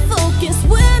hard to focus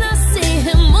when I see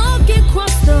him walking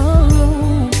across the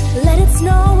room. Let it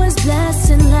snow is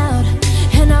blasting loud,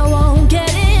 and I won't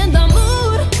get in the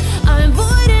mood. I'm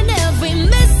avoiding every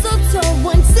mistletoe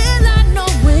until I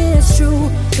know it's true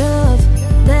love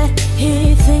that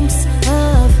he thinks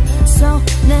of. So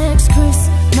next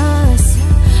Christmas,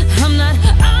 I'm not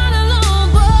all alone,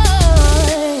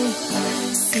 boy.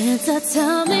 Santa,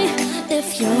 tell me if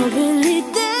you're really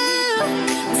there.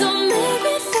 Don't make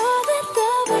me fall in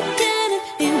love again if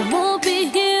he won't be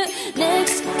here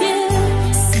next year.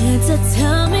 Santa,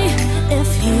 tell me if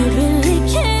he really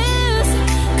cares.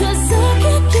 'Cause I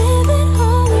can't give it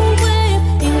all away if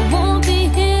he won't be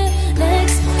here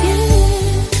next year.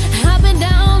 I've been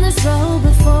down this road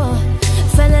before,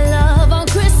 fell in love on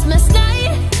Christmas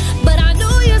night, but I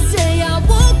knew you'd say I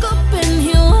woke up and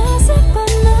he wasn't by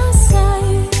my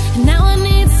side. Now I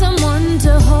need someone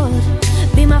to hold,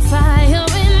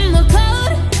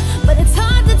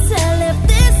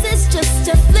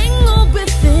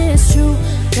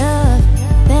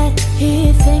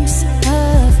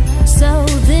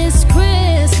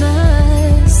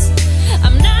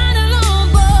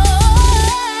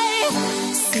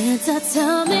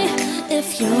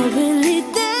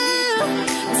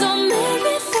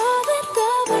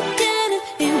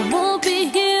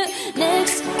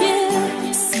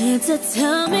 Santa,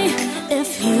 tell me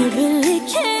if he really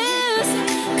cares,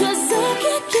 'cause I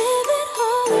can't give it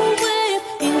all away if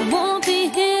he won't be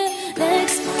here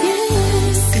next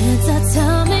year. Santa,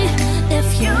 tell me if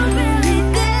you're really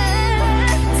there.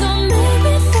 Don't make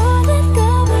me fall in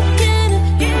love again if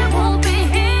he won't be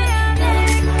here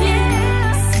next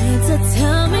year. Santa,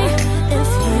 tell me if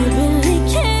he really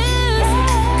cares,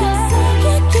 'cause I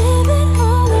can't give it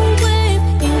all away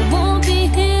if he won't be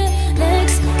here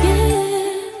next year.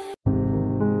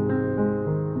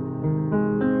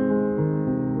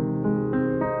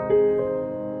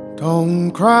 Don't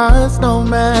cry,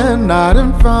 snowman, not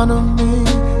in front of me.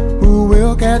 Who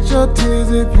will catch your tears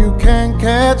if you can't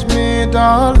catch me,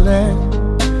 darling?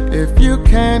 If you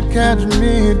can't catch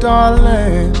me,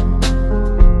 darling.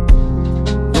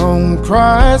 Don't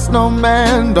cry,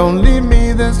 snowman, don't leave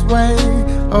me this way.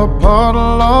 A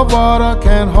puddle of water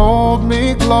can't hold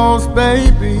me close,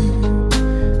 baby.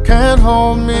 Can't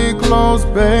hold me close,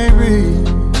 baby.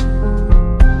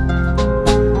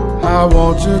 I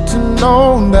want you to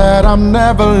know that I'm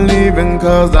never leaving,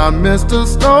 'cause I'm Mr.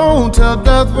 Snow till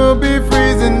death will be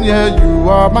freezing. Yeah, you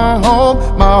are my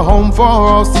home for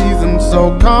all seasons. So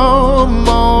come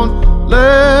on,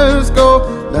 let's go.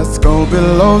 Let's go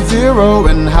below zero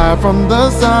and high from the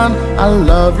sun. I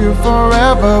love you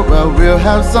forever, well, we'll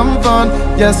have some fun.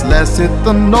 Yes, let's hit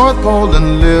the North Pole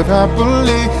and live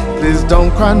happily. Please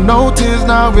don't cry, no tears,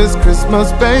 now it's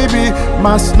Christmas, baby.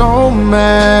 My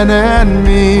snowman and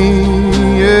me,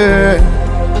 yeah.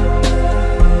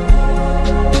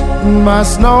 My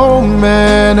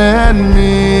snowman and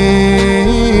me,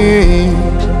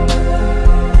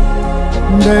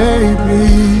 baby.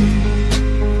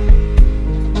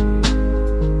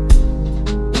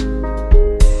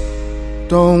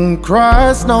 Don't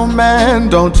cry, snowman,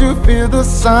 don't you feel the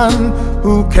sun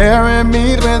who carry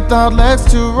me without legs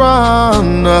to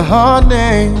run,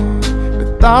 honey?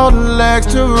 Without legs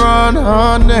to run,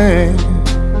 honey.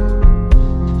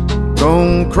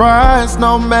 Don't cry,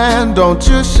 snowman, don't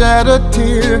you shed a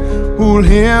tear. Who'll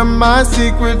hear my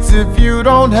secrets if you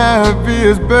don't have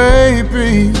ears,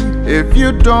 baby? If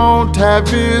you don't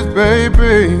have ears,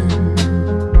 baby.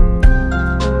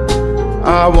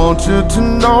 I want you to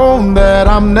know that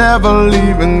I'm never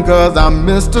leaving, 'cause I'm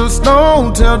Mr.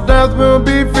 Snow till death will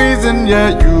be freezing. Yeah,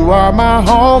 you are my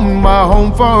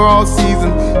home for all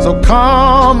seasons. So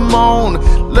come on,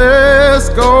 let's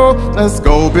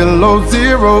go below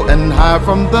zero and high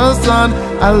from the sun.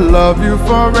 I love you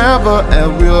forever and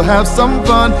we'll have some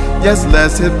fun. Yes,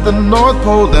 let's hit the North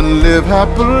Pole and live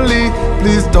happily.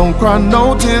 Please don't cry, no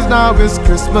tears, now it's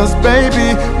Christmas, baby.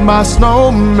 My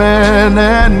snowman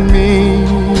and me,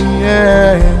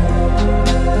 yeah.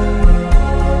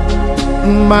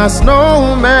 My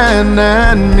snowman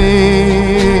and me,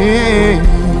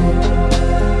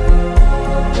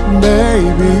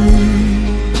 baby.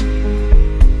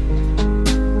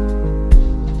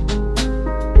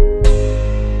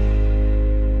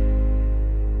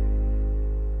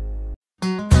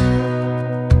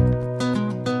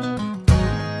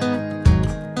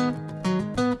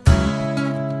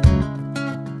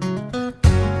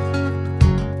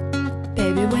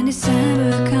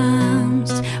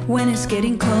 When it's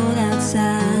getting cold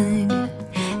outside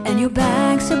and your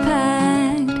bags are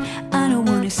packed, I don't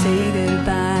wanna say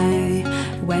goodbye.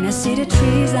 When I see the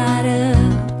trees light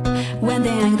up, when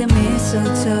they hang the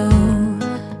mistletoe,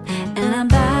 and I'm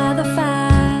by the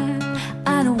fire,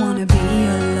 I don't wanna be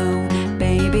alone.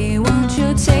 Baby, won't you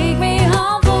take me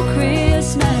home for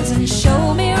Christmas and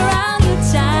show me around the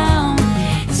town?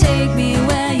 Take me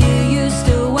where you used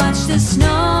to watch the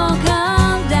snow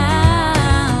come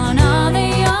down. All the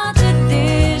old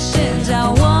traditions, I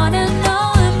wanna know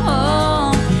them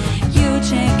all. You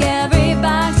check every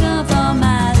box off on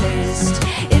my list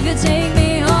if you take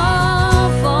me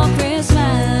home for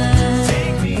Christmas.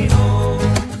 Take me home.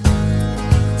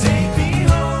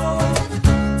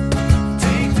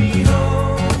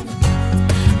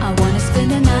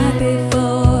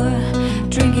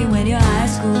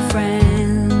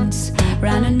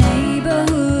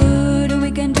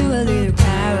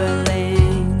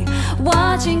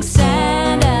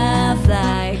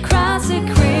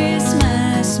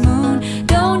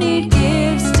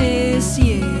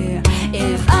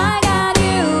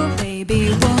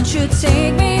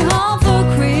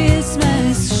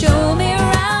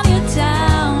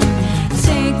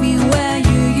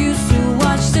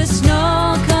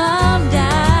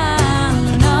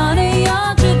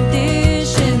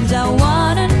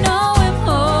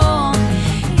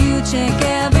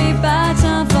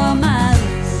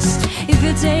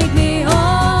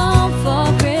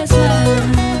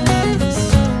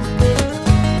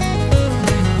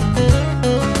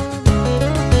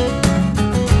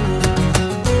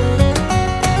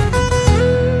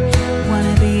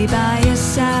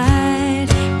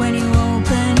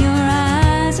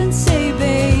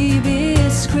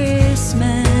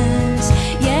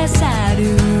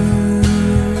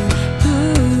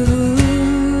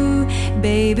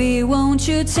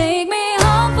 Won't you take me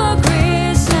home for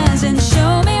Christmas and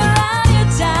show me around your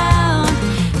town?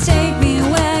 Take me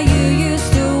where you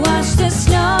used to watch the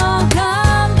snow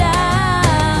come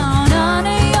down.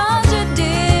 Honor your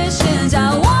traditions,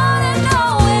 I wanna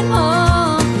know it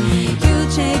more. You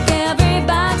take every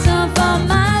box off of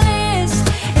my list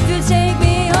if you take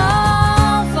me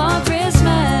home for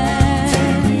Christmas.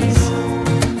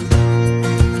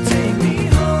 Take me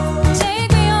home.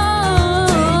 Take me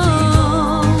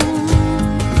home.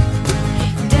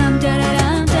 Dum da da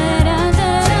dum da dum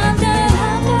da dum da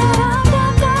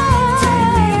dum da dum.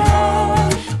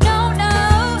 No, no.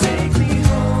 Take me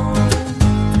home.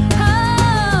 Oh.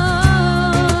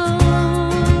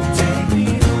 Take me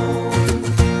home.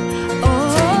 Oh.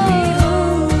 Take me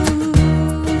home.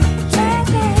 Take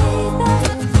me home.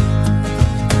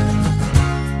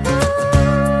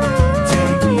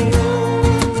 Take me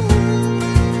home.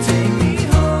 Take me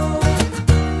home.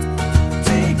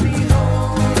 Take me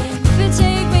home. If you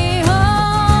take me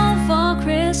home for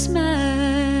Christmas.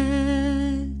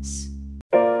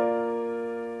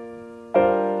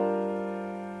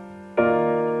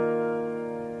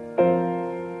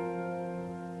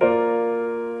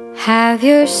 Have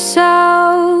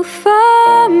yourself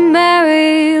a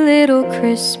merry little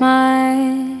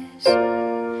Christmas.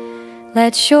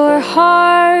 Let your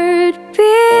heart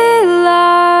be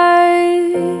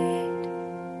light.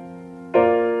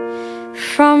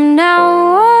 From now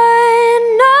on,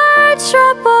 our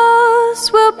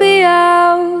troubles will be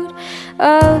out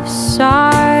of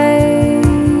sight.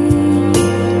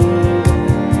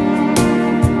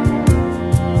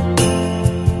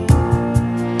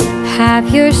 Have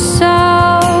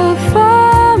yourself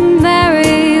a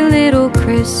merry little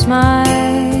Christmas.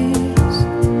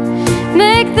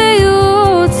 Make the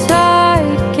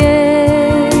Yuletide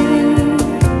gay.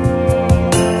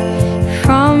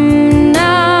 From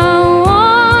now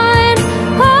on,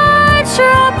 our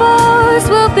troubles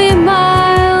will be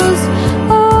miles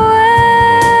away.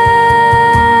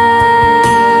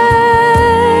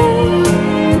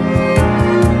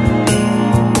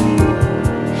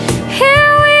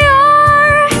 Here we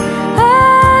are,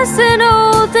 as in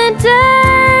olden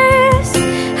days,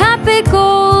 happy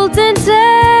golden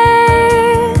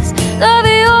days of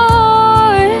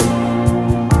yore.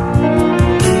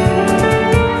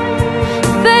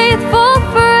 Faithful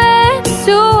friends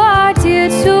who are dear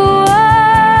to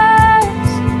us,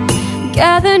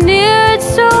 gather near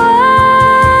to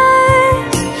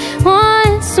us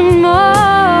once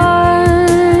more.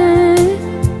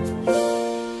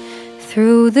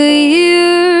 Through the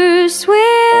years we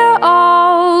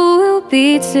all will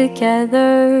be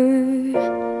together,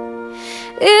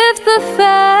 if the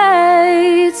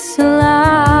fates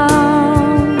allow.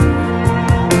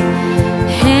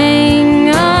 Hang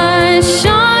a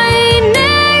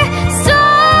shining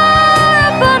star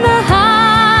upon the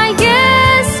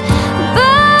highest bough,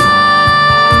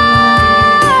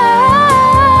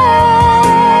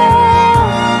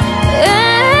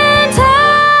 and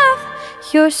have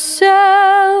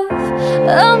yourself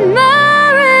a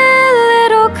merry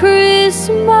little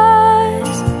Christmas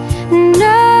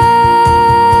now.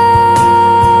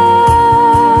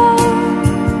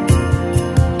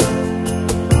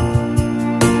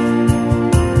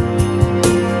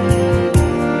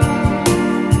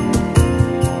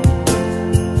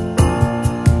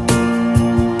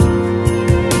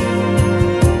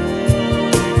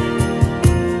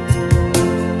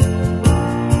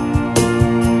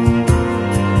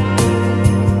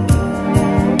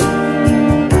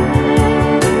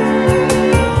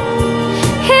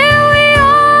 Here we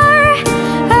are,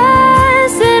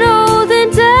 as in olden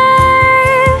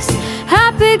days,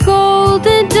 happy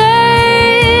golden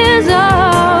days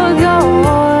of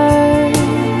yore.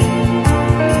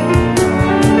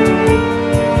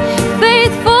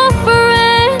 Faithful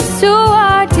friends who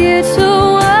are dear to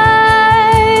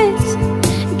us,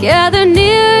 gather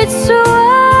near to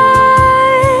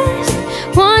us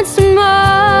once more.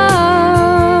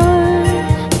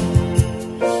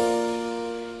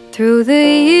 Through the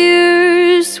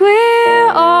years we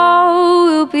all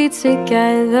will be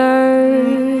together,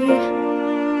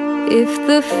 if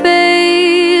the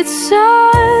fates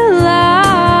allow.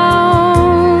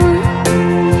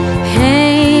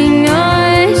 Hang a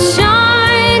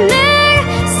shining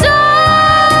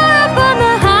star upon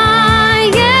the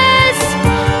highest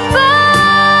bough,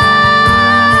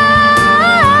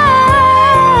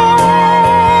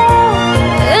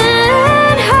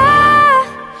 and have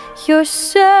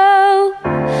yourself a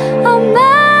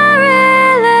merry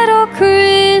little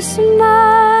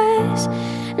Christmas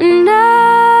now.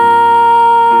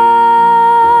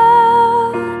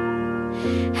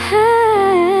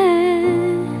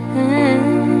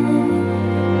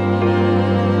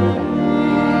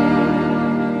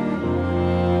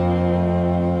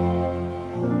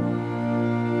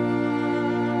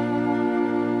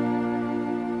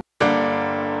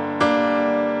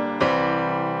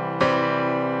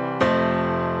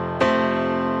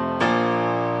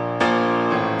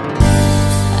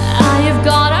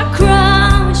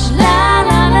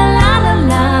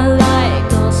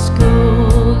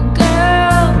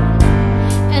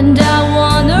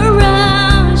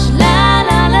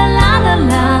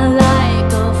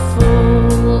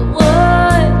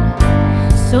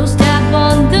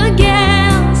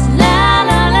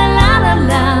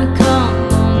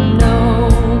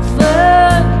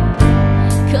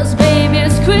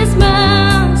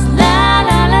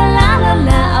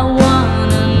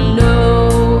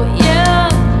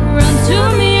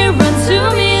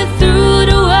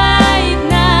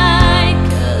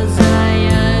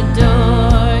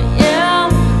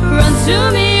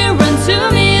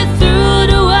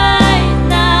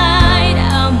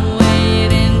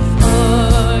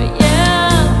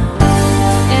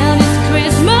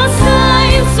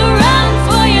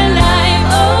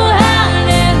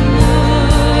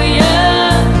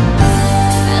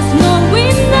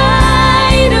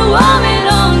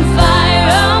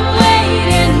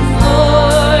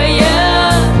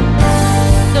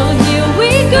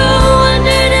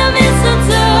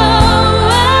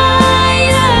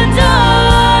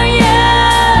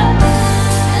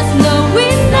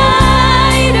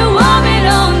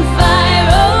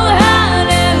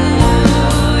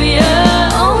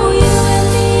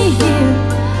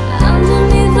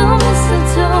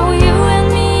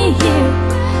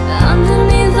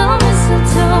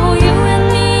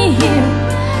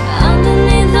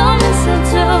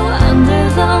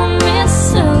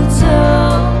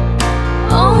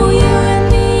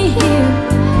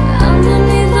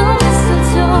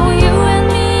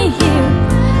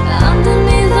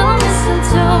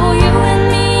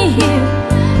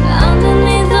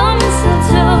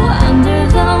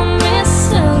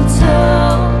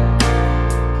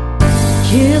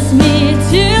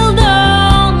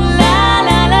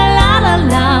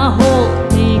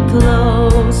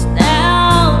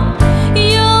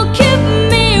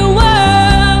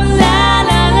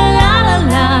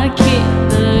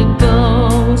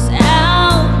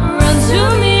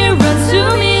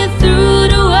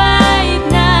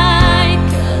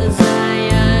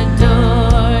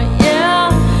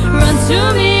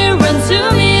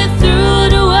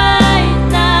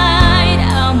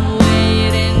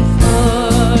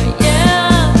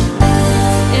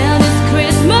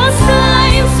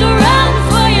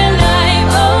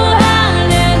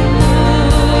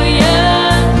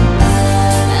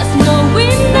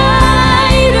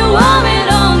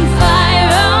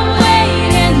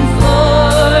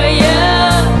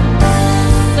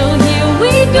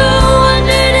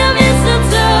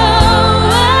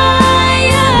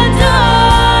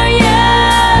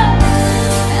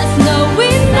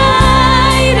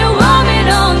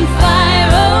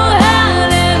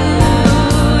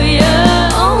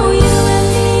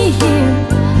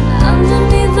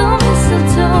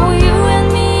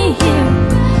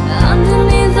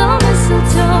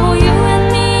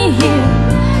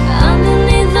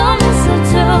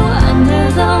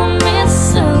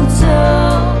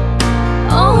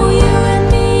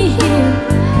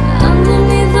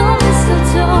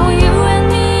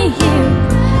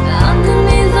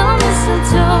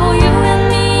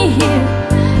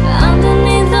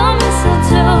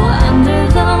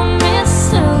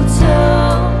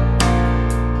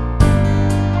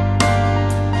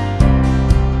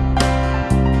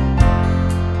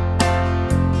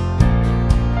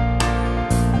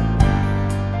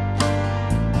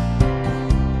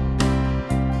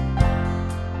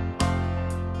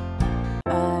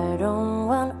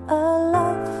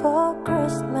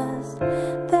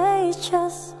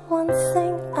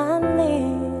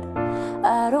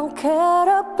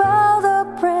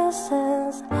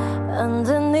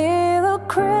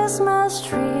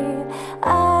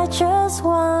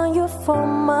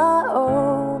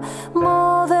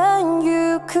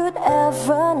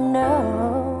 ever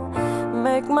know.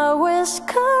 Make my wish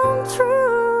come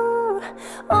true.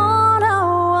 All I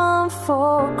want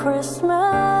for Christmas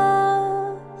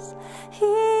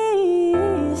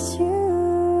is you.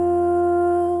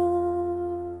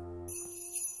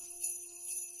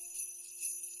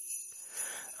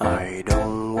 I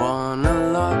don't want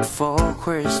a lot for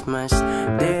Christmas.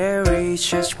 There is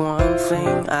just one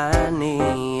thing I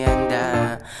need, and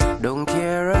I don't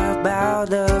care about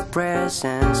the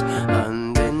presents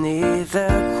underneath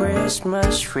the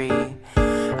Christmas tree.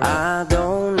 I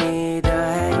don't need to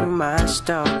hang my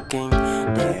stocking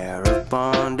there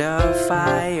upon the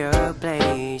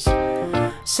fireplace.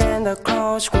 Santa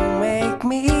Claus will make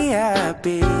me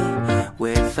happy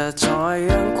with a toy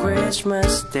on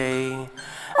Christmas Day.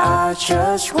 I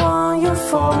just want you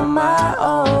for my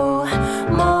own,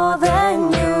 more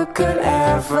than you could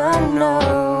ever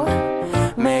know.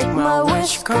 Make my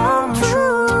wish come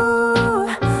true.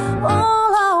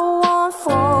 All I want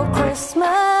for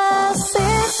Christmas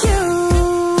is you.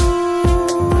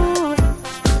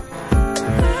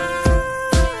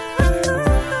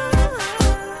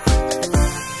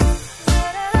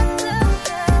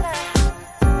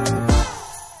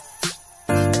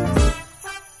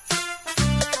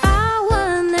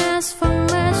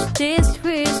 This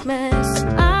Christmas,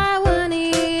 I won't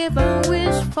even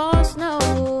wish for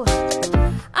snow.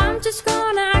 I'm just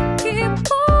gonna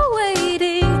keep on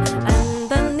waiting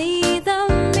underneath the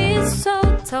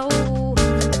mistletoe.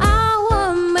 I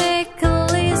will make a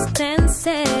list and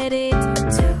set it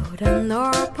to the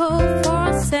North Pole for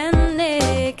Saint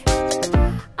Nick.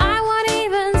 I won't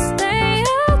even stay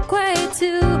awake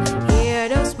to hear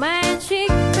those magic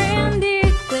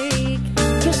reindeer click.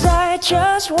 'Cause I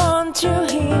just want to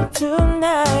hear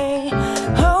tonight,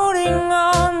 holding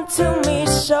on to me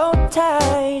so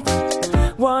tight.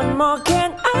 What more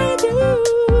can I do?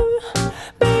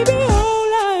 Baby, all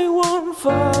I want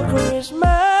for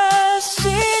Christmas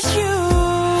is you.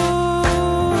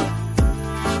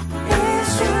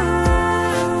 It's you.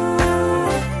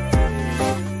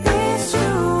 It's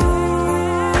you.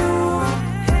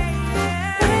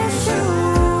 It's you.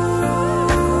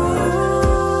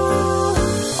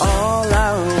 All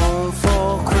I want for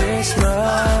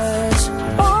Christmas.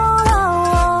 All I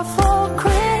want for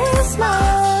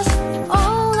Christmas.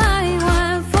 All I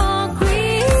want for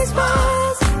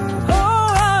Christmas.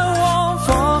 All I want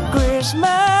for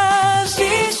Christmas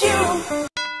is you.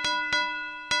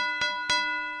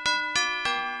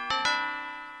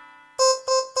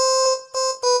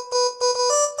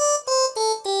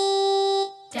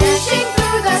 Dashing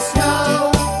through the snow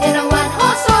in a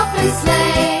one-horse open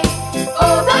sleigh.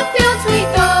 O'er the fields we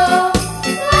go,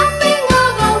 laughing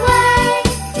all the way.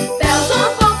 Bells on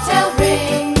bobtail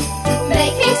ring,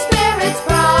 making spirits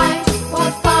bright.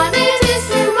 What fun it is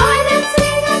to ride and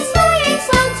sing a sleighing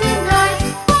song tonight.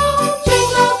 Oh,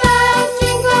 jingle bells,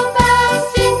 jingle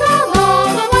all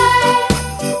the way.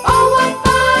 Oh, what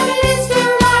fun it is to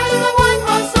ride in a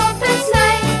one-horse open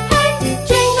sleigh. Hey,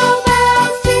 jingle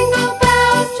bells, jingle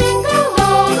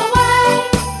all the way.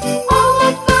 Oh,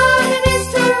 what fun it is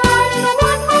to ride in a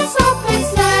one-horse open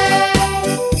sleigh.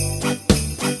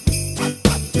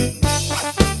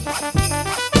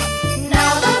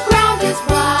 Now the ground is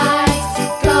white,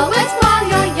 go it while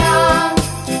you're young.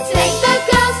 Take the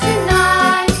girls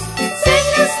tonight, sing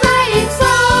the sleighing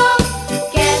song.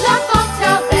 Get a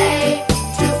bobtail babe,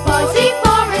 240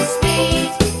 for its speed,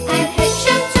 and hitch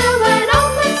him to an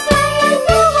open sleigh, and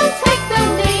you will take the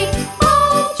lead.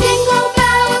 Oh, jingle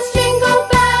bells,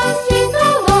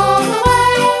 jingle all the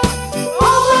way.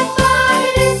 Oh, what fun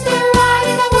it is to ride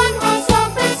in a one-horse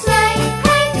open sleigh.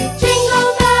 Hey, jingle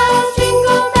bells,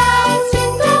 jingle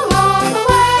all the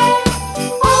way.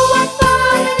 Oh, what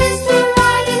fun it is to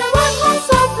ride in a one-horse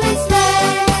open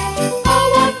sleigh. Oh,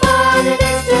 what fun it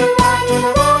is to ride in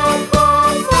a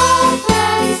one-horse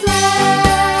open sleigh.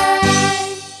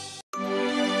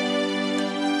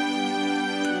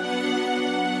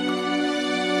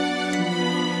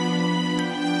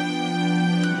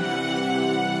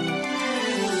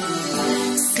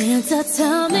 Santa,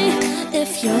 tell me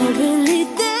if you're really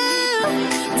there.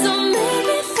 Don't make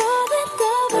me fall in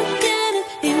love again.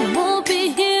 He won't be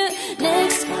here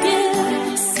next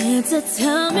year. Santa,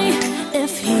 tell me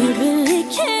if he really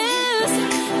cares.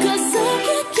 'Cause I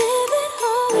can't give it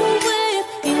all away if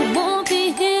he won't be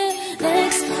here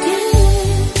next year.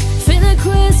 Feeling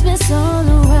Christmas all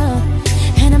around,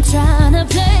 and I'm trying to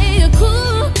play it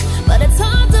cool, but it's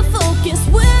hard to focus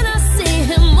when I see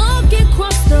him walk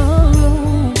across the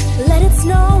room. Let it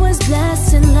snow is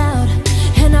blasting loud,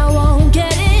 and I won't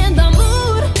get in the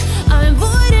mood. I'm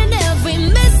avoiding every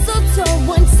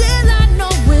mistletoe until I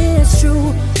know it's true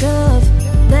love.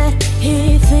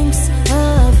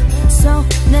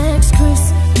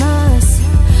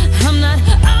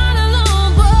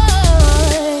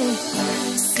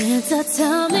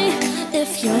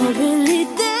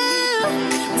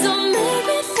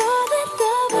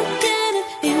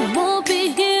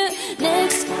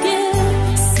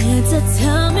 Santa,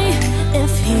 tell me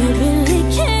if he really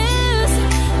cares,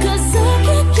 'cause I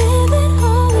can't give it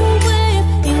all away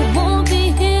if he won't be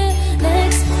here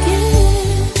next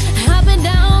year. I've been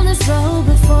down this road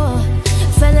before,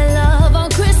 fell in love on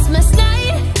Christmas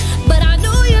night, but I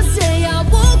knew you'd say I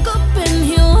woke up and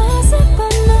he wasn't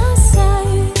by my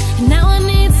side. Now I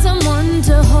need someone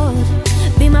to hold,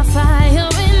 be my fire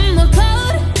in the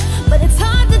cloud, but it's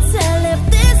hard to tell if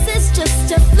this is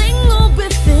just a fling or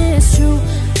if it's true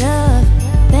love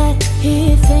that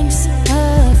he thinks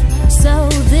of. So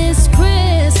this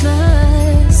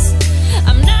Christmas,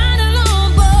 I'm not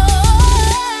alone,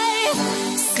 boy.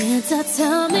 Santa,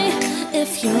 tell me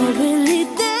if you're really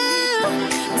there.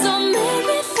 Don't make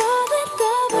me fall in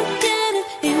love again if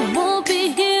he won't be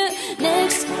here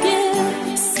next year.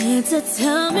 Santa,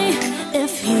 tell me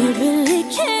if he really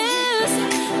cares,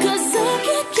 'cause I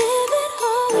can't give it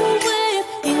all away if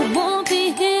he won't be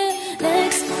here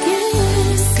next year.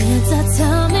 Santa,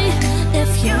 tell me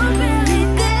if you're really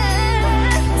there.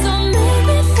 Don't make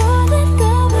me fall in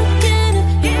love again if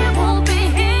he won't be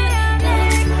here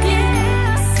next year.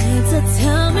 Santa,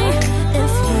 tell me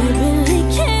if he really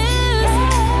cares,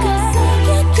 'cause I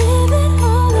can't give it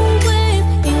all away if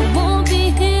he won't be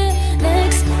here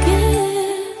next year.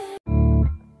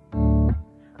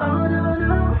 Oh no,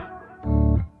 no.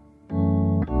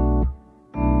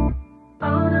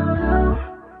 Oh no, no.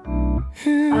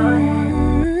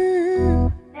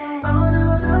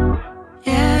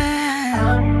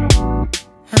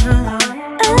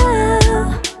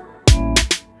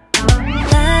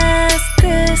 Last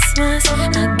Christmas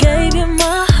I gave you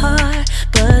my heart,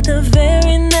 but the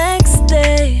very next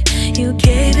day you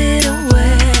gave it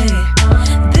away.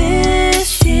 This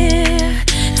year,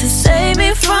 to save me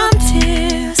from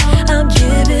tears, I'll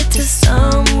give it to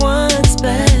someone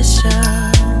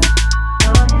special.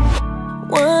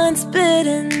 Once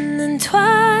bitten and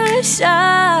twice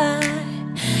shy,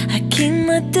 I keep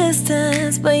my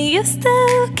distance, but you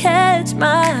still catch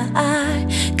my eye.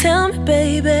 Tell me,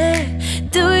 baby,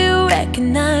 do you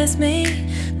recognize me?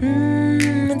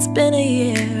 It's been a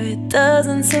year, it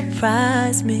doesn't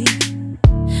surprise me.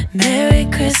 Merry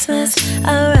Christmas,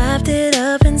 I wrapped it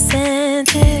up and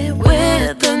sent it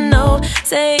with a note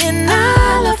saying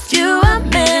I love you, I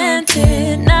meant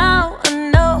it. Now I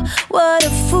know what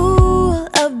a fool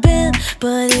I've been,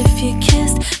 but if you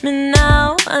kissed me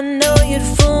now, I know you'd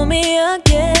fool me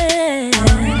again.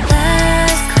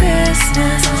 Last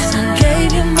Christmas I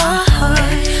gave you my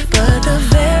heart, but the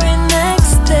very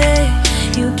next day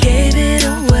you gave it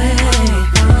away.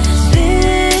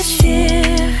 This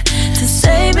year, to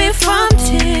save me from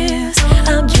tears,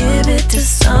 I'll give it to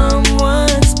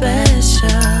someone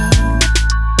special.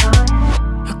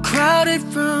 A crowded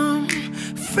room,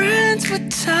 friends with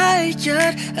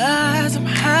tired eyes. I'm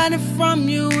hiding from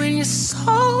you and your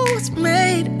soul's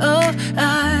made of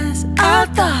ice. I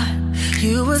thought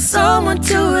you were someone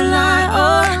to rely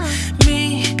on.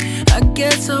 Me, I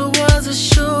guess I was a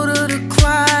shoulder to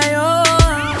cry on.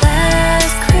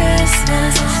 Last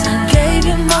Christmas I gave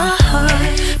you my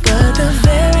heart, but the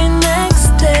very next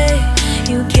day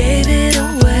you gave it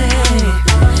away.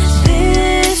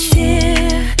 This year,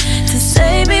 to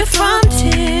save me from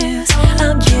tears,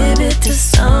 I'll give it to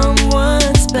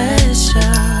someone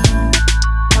special.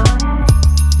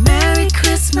 Merry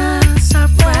Christmas, I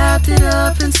wrapped it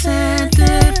up and sent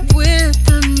it with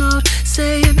a note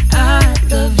saying I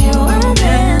love you, I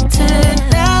meant it.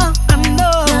 Now I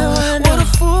know what a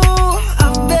fool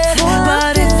I've been,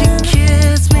 but if you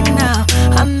kiss me now,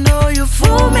 I know you'll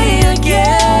fool me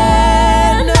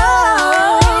again. No.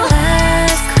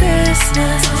 Last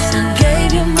Christmas I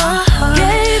gave you my heart,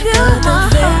 but the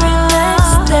very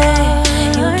next day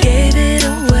you gave it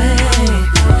away.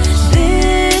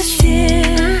 This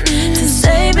year, to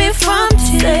save me from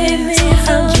tears,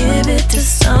 I'll give it to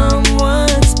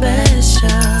someone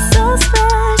special. So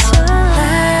special.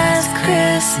 Last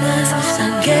Christmas I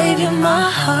gave you my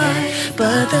heart,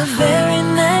 but the very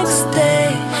next day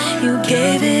you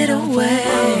gave it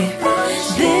away.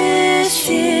 This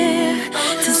year,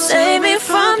 to save me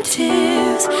from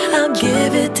tears, I'll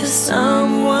give it to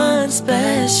someone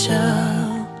special.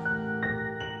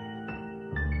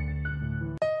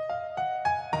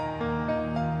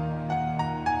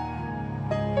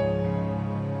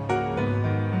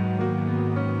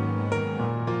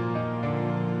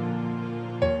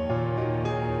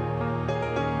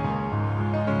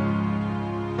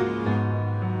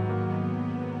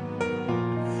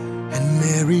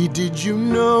 Mary, did you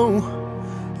know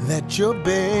that your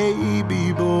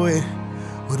baby boy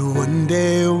would one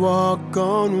day walk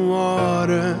on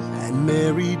water? And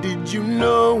Mary, did you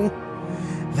know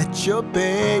that your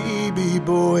baby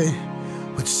boy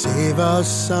would save our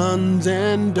sons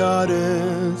and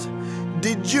daughters.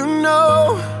 Did you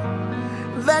know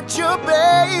that your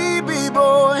baby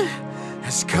boy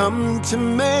has come to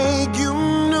make you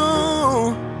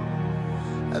new?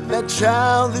 That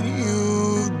child that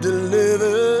you've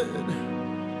delivered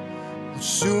will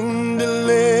soon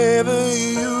deliver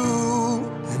you.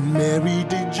 And Mary,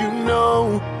 did you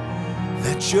know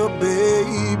that your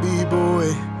baby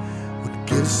boy would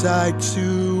give sight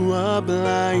to a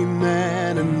blind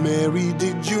man? And Mary,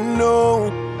 did you know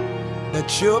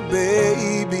that your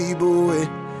baby boy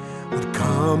would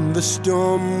calm the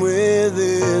storm with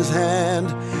his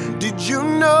hand? Did you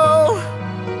know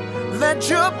that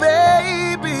your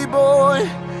baby boy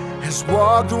has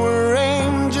walked where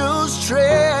angels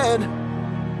tread?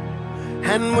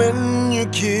 And when you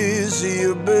kiss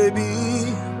your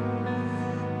baby,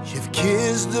 you've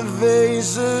kissed the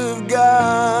face of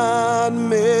God.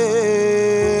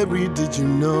 Mary, did you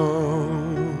know?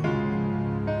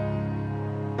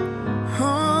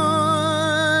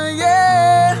 Oh,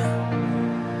 yeah.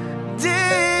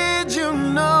 Did you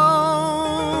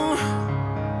know?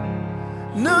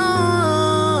 No.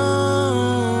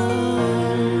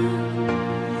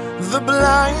 The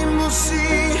blind will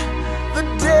see, the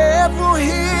deaf will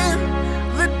hear,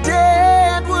 the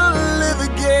dead will live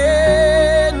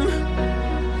again.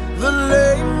 The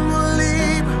lame will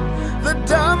leap, the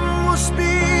dumb will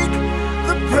speak,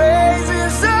 the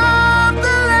praises of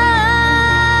the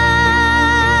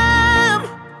Lamb.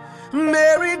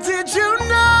 Mary, did you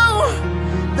know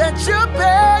that your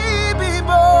baby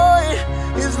boy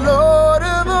is Lord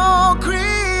of all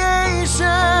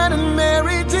creation? And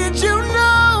Mary, did you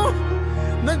know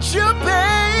that your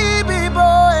baby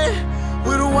boy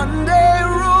would one day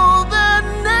rule the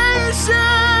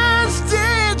nations?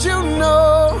 Did you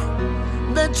know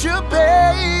that your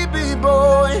baby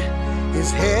boy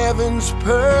is heaven's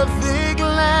perfect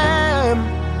lamb?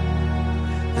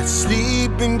 That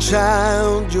sleeping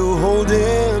child you're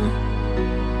holding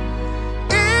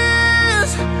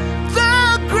is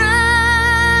the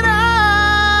great I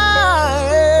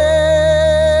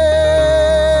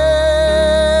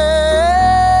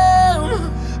am.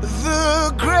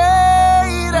 The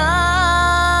great I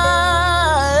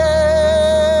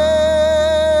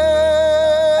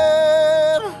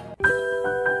am.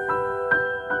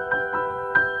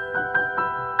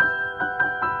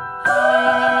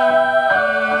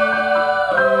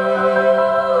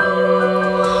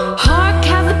 Hark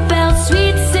how the bells,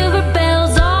 sweet silver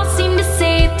bells, all seem to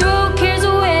say, throw cares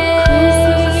away.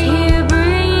 Christmas is here,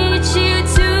 bringing cheer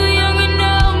to young and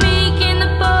old, meek and the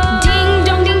bold.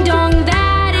 Ding dong,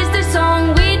 that is their song,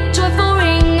 with joyful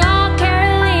ring, all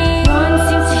caroling. One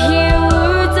seems to hear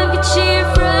words of good cheer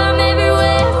from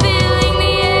everywhere, filling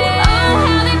the air. Oh,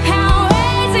 how they pound,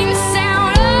 raising the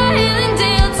sound, oh, hill and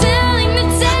dale, telling the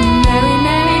tale. Merry,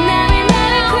 merry, merry,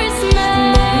 merry Christmas.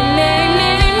 Merry, merry,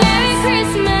 merry, merry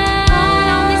Christmas.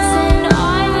 All listen,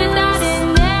 all without in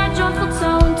their joyful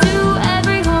tone to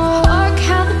every home. Hark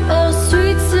how the bells,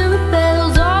 sweet silver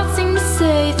bells, all seem to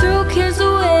say, throw cares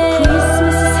away.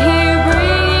 Christmas is here,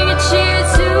 bringing a cheer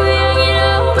to young and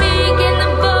old, meek and the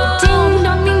bold.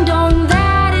 Ding dong,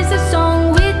 that is their song,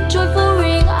 with joyful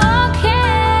ring, all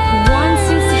care. One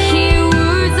seems to hear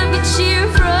words of good cheer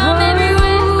from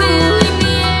everywhere, filling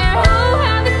the air. Oh,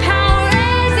 how they pound,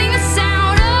 raising the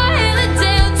sound, oh, hill and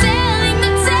dale, telling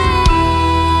the tale.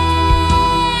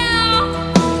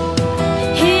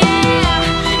 Yeah,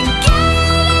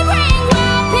 gather ring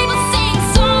while people sing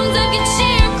songs of good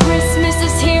cheer. Christmas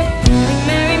is here.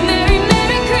 Merry, merry,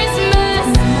 merry Christmas.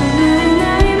 Merry,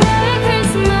 merry, merry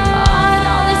Christmas.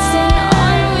 All listen,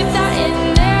 on without in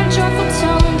their joyful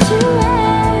tone to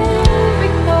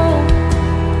every home.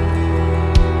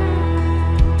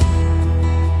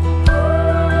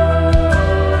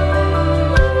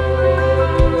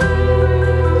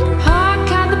 Hark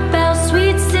how the bells,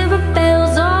 sweet silver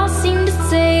bells, all seem to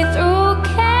say, throw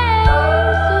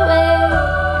cares away.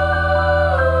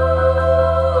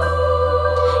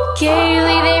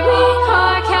 Gaily they ring,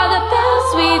 hark how the bells,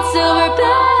 sweet silver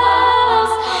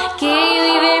bells.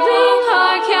 Gaily they ring,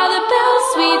 hark how the bells,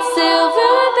 sweet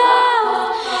silver bells.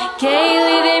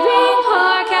 Gaily they ring,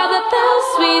 hark how the bells,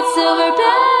 sweet silver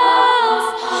bells.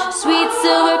 Sweet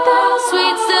silver bells,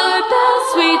 sweet silver bells,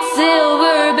 sweet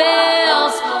silver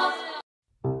bells.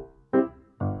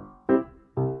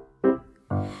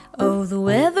 Oh, the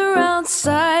weather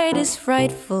outside is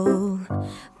frightful,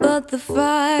 but the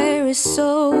fire is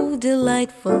so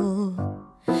delightful.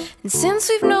 And since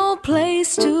we've no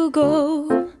place to go,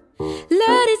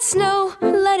 let it snow,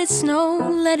 let it snow,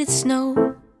 let it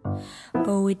snow.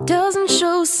 Oh, it doesn't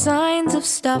show signs of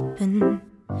stopping.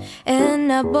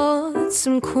 and I bought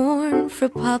some corn for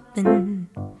popping.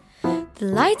 The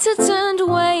lights are turned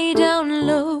way down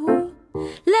low.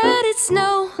 Let it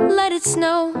snow, let it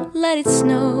snow, let it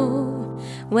snow.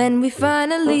 When we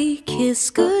finally kiss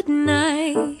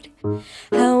goodnight.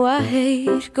 How I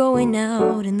hate going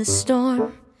out in the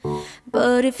storm.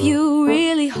 But if you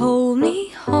really hold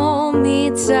me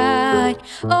tight,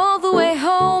 all the way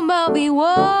home I'll be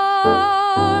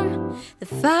warm. The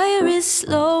fire is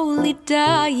slowly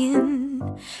dying,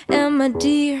 and my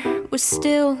dear, we're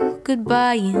still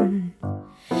goodbying.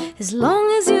 As long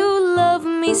as you love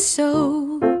me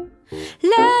so,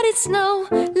 let it snow,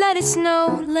 let it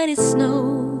snow, let it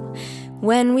snow.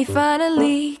 When we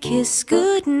finally kiss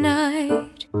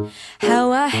goodnight.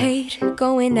 How I hate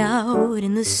going out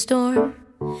in the storm.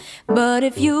 But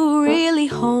if you really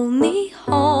hold me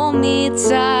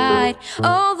tight,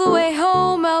 all the way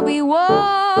home I'll be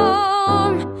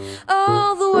warm.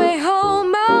 All the way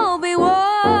home I'll be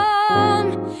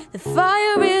warm. The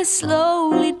fire is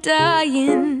slowly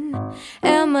dying,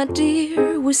 and my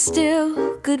dear, we're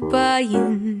still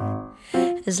goodbying.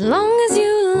 As long as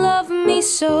you love me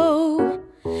so,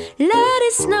 let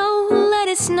it snow, let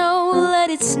it snow, let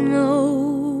it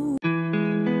snow.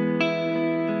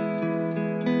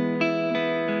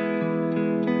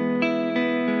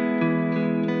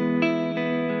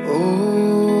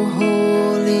 Oh,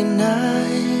 holy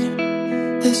night,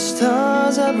 the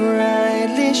stars are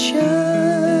brightly shining.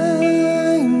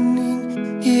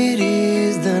 It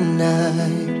is the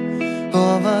night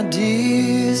of our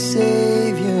dear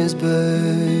Savior's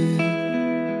birth.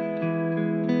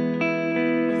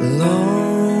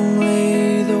 Long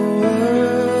lay the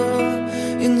world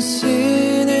in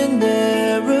sin and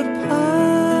error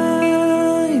pining,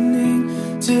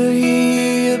 till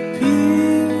He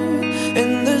appeared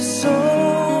and the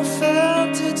soul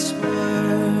felt its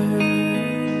worth.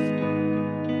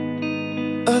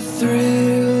 A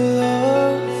thrill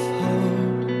of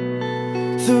hope,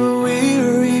 the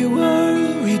weary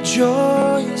world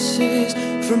rejoices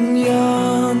from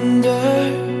yonder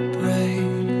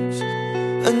praise.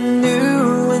 A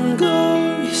new and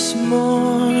glorious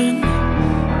morn.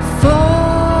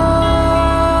 Fall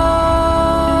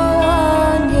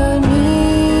on your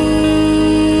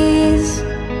knees.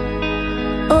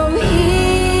 Oh,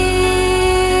 hear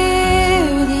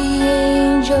the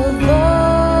angel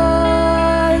voices.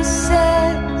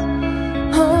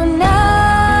 Oh,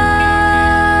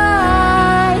 night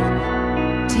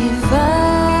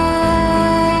divine.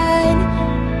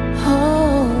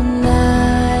 Oh,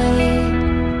 night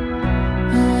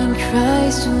when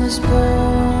Christ was born.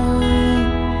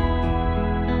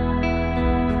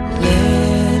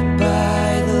 Led by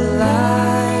the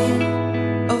light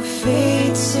of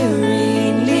faith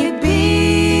serenely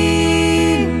beaming,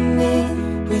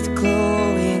 with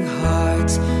glowing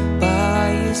hearts by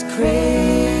His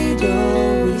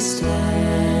cradle we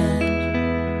stand.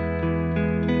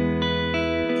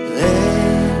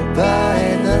 Led by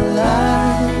the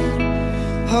light,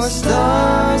 our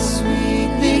stars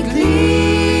sweetly gleaming,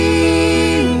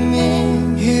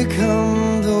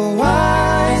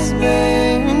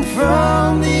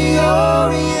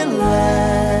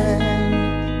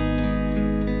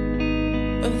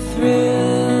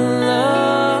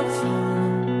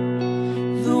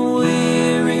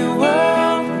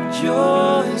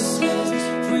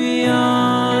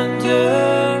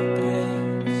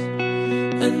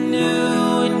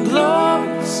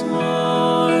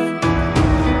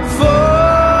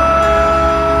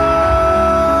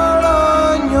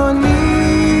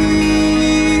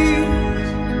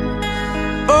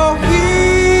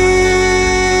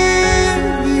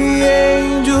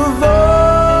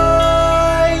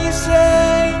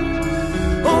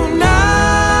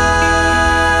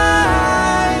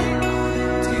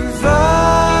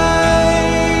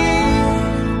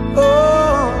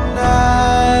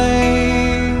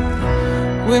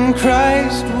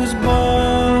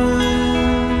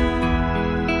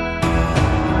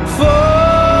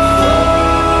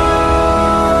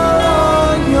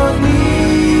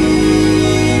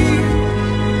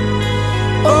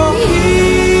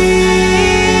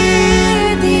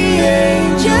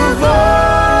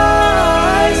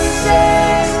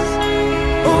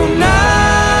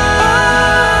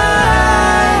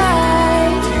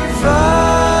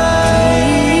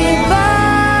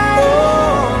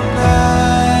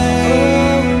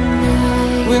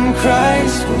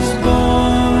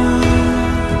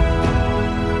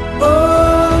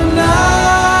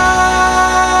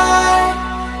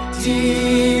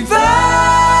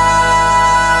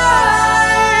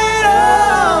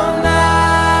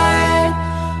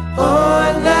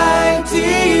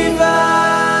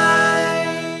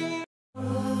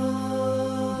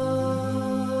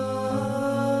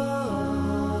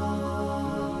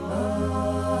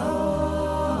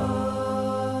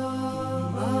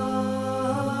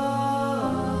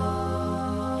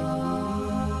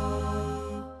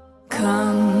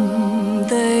 come,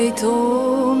 they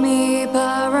told me,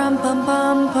 param pam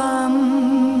pam pam.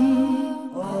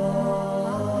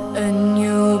 A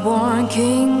newborn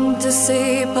king to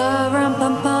see, param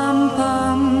pam pam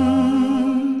pam.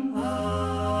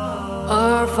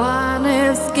 Our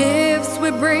finest gifts we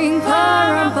bring,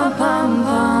 param pam pam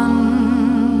pam.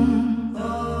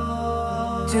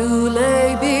 To lay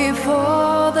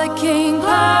before the king,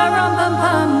 param pam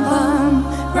pam pam,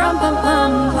 ram pam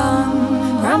pam pam,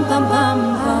 ram pam pam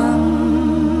pam.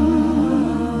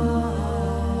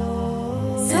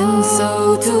 And so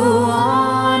to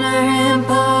honor him,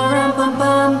 param pam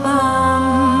pam pam,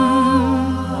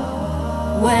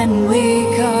 when we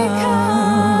come,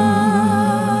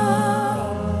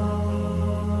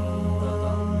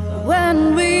 when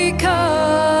we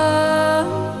come,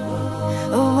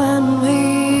 when we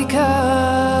come.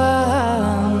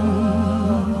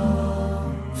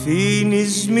 في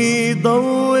نجمي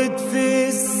ضوت في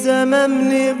السما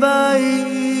من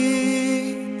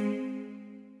بعيد،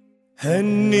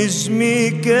 هالنجمة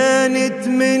كانت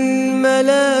من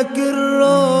ملاك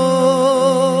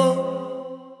الرب،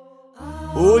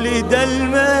 ولد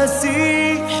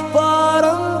المسيح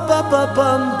بارم بابا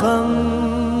بام بام.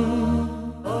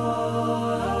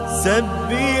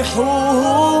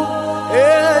 سبحوه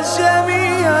يا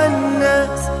جميع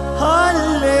الناس،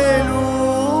 هللو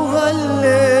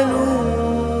هللو.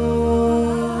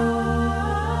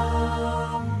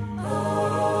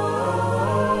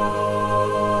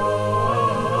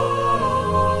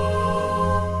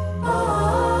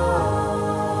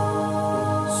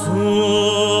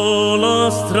 Sulla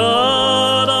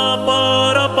strada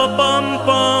para pa pam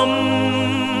pam,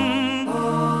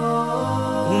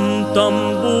 un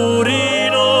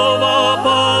tamburino va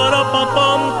para pa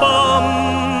pam pam,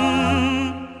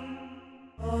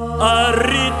 al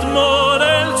ritmo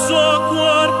del suo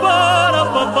cuore para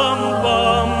pa pam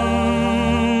pam,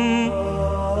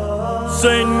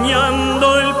 segnando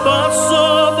il passo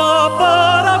va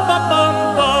para pa pam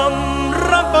pam,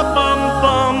 ra pa pam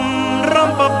pam,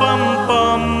 ram pa pam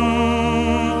pam.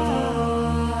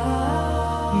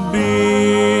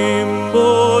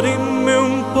 Bimbo dimmi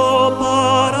un po'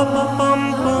 para pa pam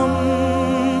pam,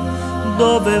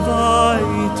 dove vai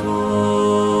tu?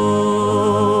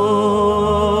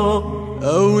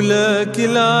 أولاك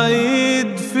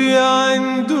العيد في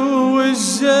عنده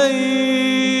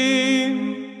وجهين،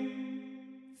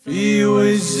 في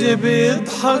وجه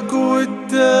بيضحك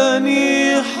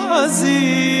والتاني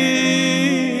حزين،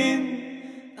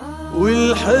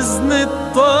 والحزن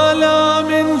الطالع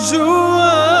من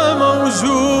جوا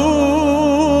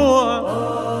موجوع،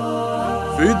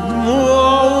 في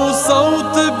دموع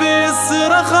وصوت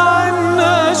بيصرخ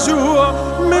عنا جوع،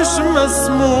 مش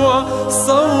مسموع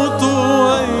صوته.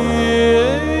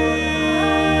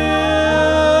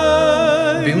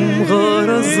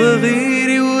 بمغارة صغير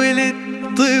ولد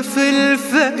طفل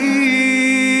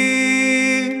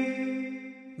فقير،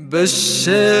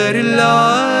 بشار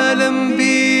العالم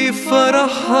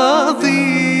بفرح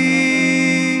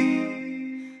عظيم،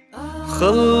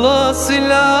 خلص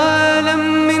العالم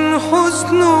من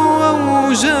حزنه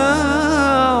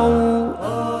وأوجاعه،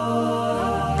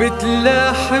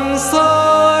 بتلاحم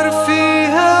صار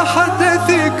فيها حدث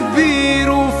كبير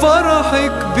وفرح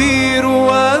كبير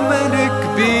وأمل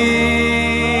كبير.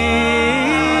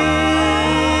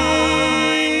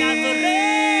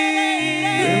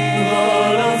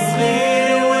 بمغارة صغير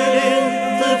ولد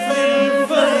طفل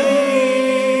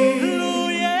فقير،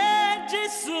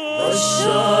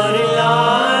 بشار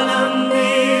العالم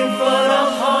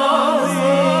بفرح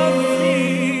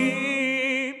عظيم،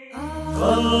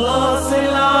 خلص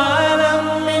العالم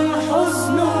من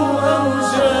حزنه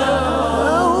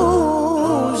وأوجاعه،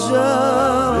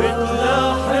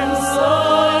 بتلاحم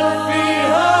صار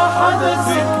فيها حدث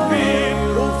كبير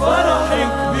وفرح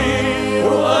كبير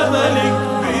وأمل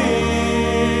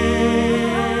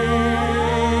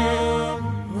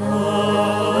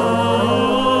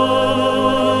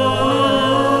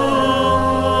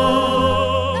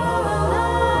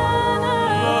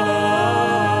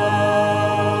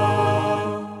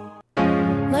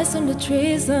Lights on the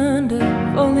trees under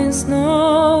falling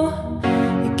snow.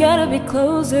 You gotta be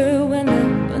closer when the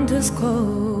winter's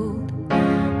cold.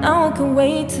 Now I can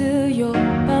wait till you're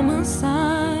by my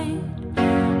side.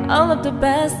 All of the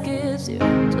best gifts you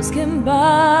just can't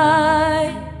buy.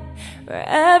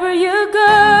 Wherever you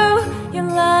go, you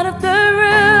light up the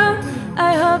room.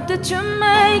 I hope that you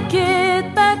make it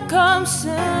back home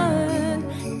soon,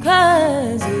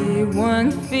 'cause it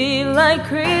won't feel like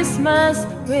Christmas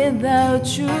without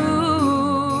you.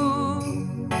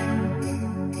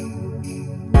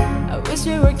 I wish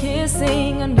we were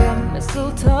kissing under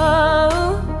mistletoe.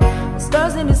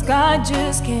 Stars in the sky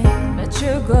just can't let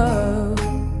you go.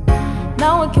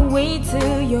 Now I can wait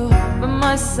till you're by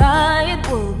my side.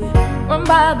 We'll be run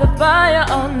by the fire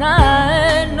all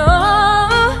night. No, I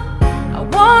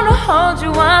wanna hold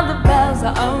you while the bells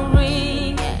are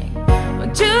ringing.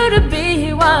 Want you to be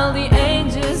here while the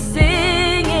angels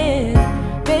singing.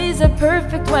 Days are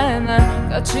perfect when I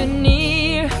got you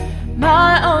near.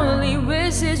 My only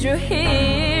wish is you're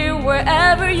here.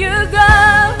 Wherever you go,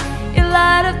 you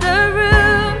light up the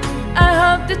room. I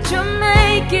hope that you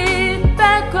make it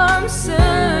back home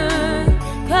soon.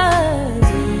 'Cause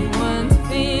it won't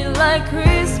feel like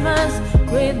Christmas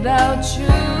without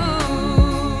you.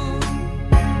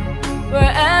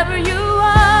 Wherever you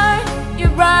are, you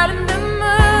brighten the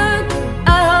mood.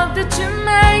 I hope that you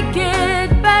make it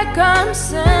back home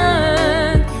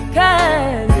soon.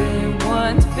 'Cause it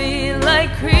won't feel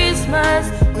like Christmas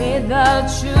without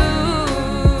you.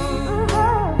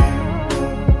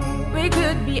 We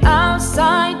could be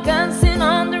outside dancing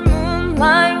under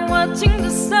moonlight, watching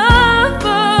the sun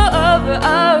fall over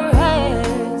our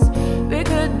heads. We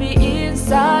could be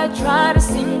inside, try to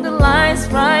sing the lines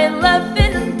right,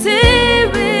 laughing until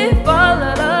we fall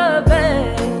out of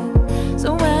bed. So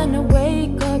when I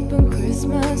wake up on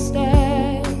Christmas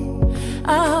Day, I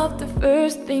hope the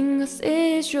first thing I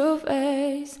see is your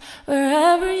face.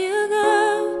 Wherever you go,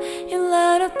 you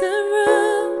light up the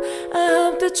room. I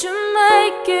hope that you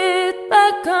make it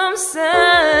back home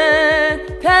soon.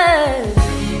 'Cause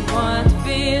it won't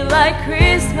feel like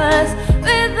Christmas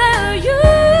without you.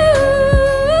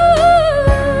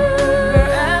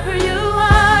 Wherever you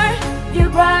are, you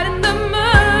brighten the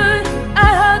mood. I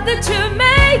hope that you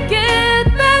make it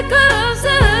back home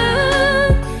soon.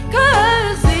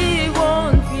 'Cause it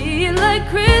won't feel like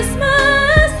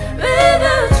Christmas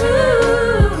without you.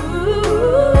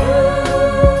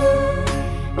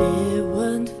 It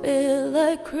won't feel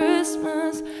like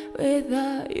Christmas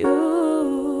without you.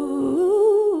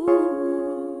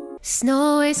 Snow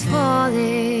is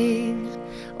falling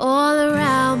all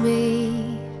around me.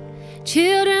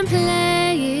 Children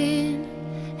playing,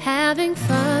 having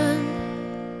fun.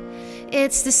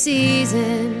 It's the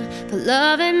season for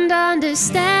love and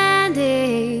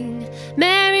understanding.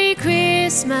 Merry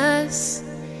Christmas,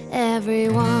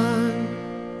 everyone.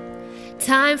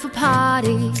 Time for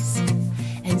parties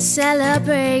and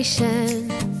celebration.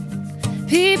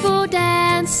 People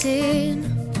dancing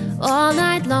all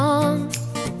night long.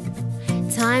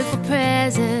 Time for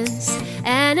presents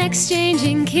and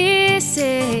exchanging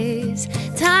kisses.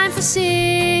 Time for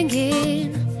singing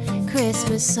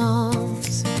Christmas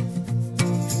songs.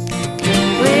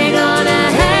 We're gonna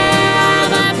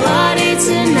have a party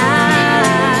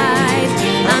tonight.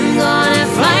 I'm gonna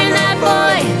find that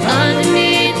boy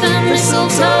underneath the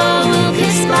mistletoe. We'll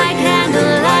kiss by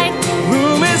candlelight.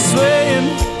 Room is swaying,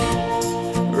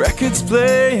 records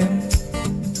playing,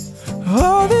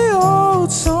 all the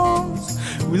old songs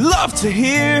we love to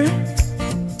hear.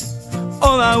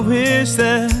 All I wish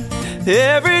that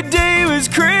every day was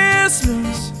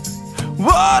Christmas.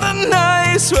 What a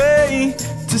nice way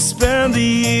to spend the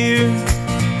year.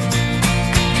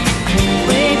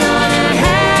 We're gonna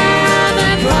have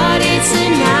a party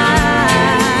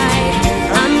tonight.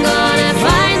 I'm gonna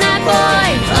find that boy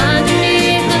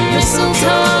underneath the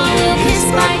mistletoe. We'll kiss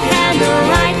by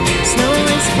candlelight. Snow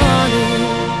is falling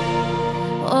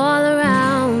all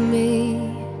around me.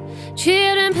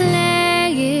 Children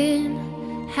playing,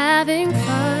 having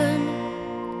fun.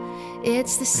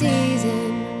 It's the season,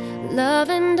 love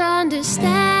and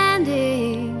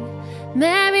understanding.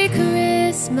 Merry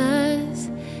Christmas,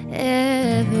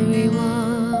 everyone.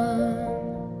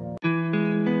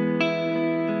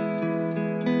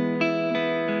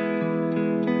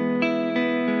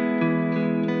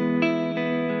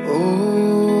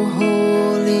 Oh,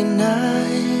 holy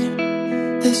night,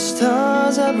 the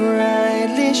stars are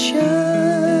brightly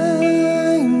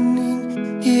shining.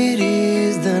 It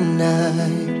is the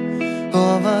night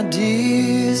of our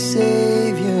dear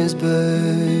Savior's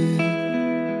birth.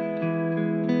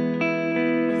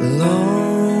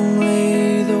 Long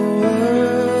lay the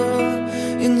world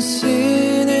in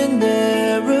sin and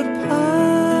error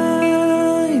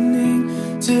pining,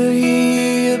 till He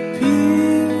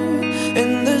appeared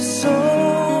and the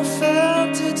soul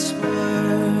felt its worth.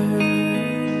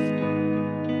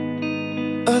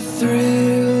 A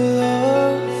thrill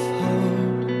of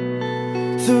hope,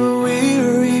 the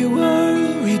weary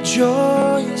world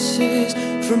rejoices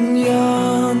from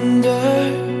yonder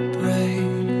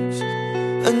praise.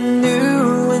 A new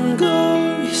and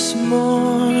glorious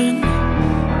morn.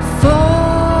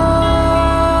 Fall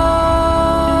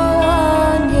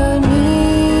on your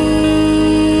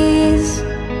knees.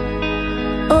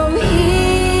 Oh,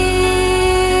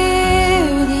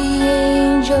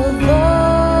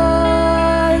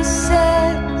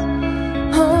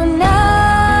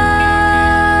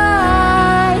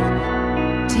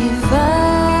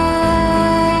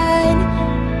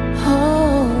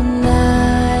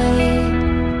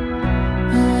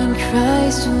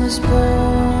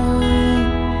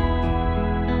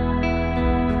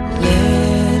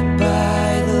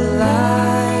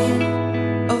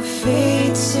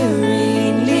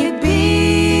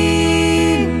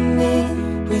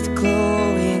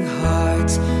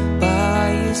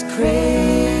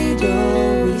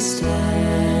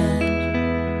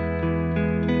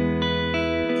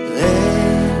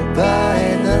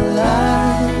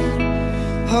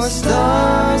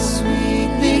 stars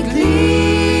sweetly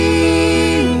gleaming.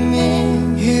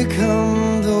 Here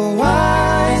come the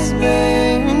wise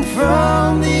men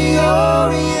from the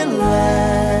Orient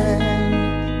land.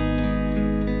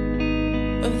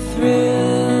 A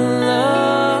thrill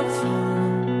of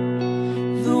hope,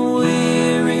 the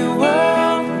weary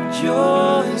world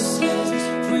rejoices,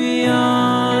 free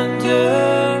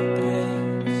under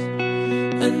grace,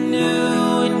 a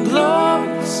new and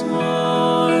glorious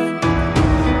morn.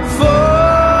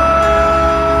 Fall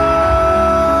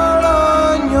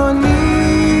on your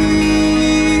knees,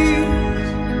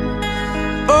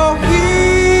 oh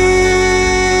hear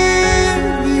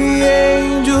the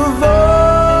angel voices,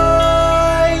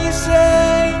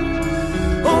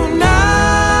 oh night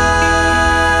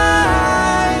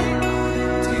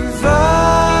divine,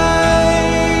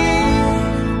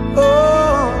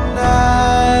 oh night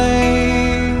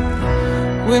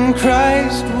when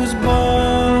Christ was born.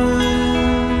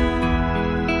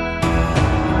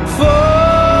 Fall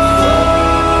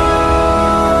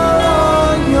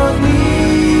on your knees,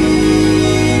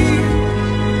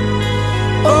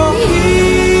 oh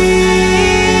hear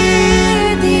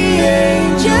the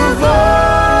angel voices,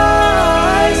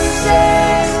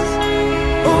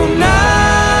 oh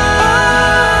night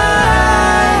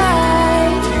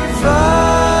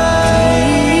divine,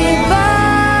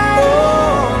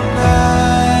 oh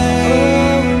night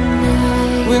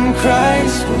when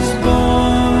Christ was born.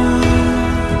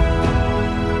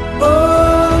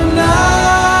 Oh night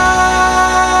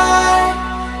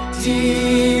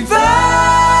divine,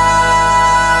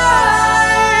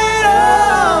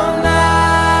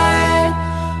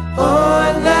 oh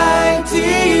night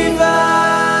divine.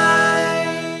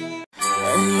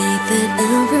 A night that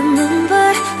I'll remember.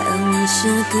 I wish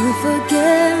I could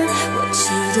forget what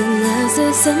you did last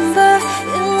December.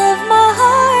 You left my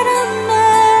heart a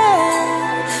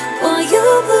mess. Boy, you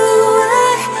blew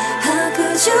it. How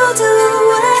could you do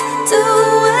it? Do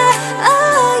it?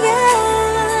 Oh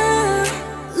yeah.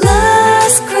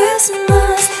 Last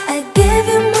Christmas I gave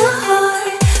you my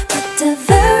heart, but the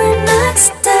very next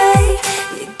day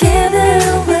you gave it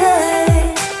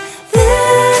away.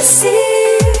 This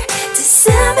year, to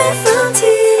save me from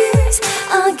tears,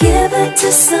 I'll give it to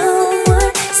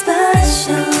someone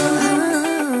special.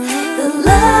 The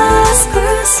last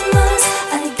Christmas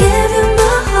I gave you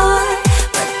my heart,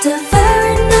 but the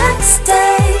very next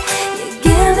day you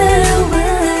gave it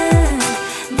away.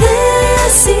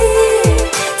 This year,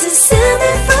 to save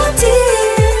me from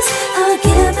tears, I'll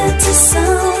give it to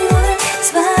someone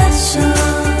special.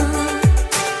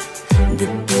 The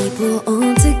people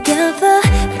all together,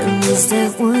 at least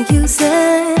that's what you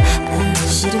said. I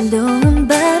should've known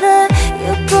better.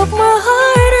 You broke my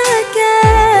heart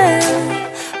again.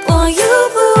 Boy, you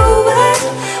blew it.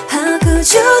 How could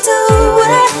you do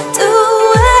it? Do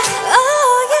it?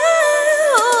 Oh yeah.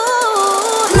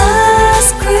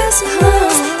 Last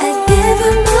Christmas I gave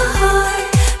you my heart,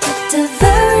 but the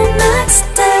very next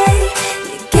day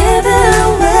you gave it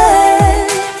away.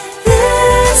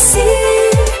 This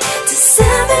year, to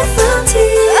save me from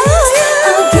tears,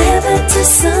 I'll give it to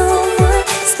someone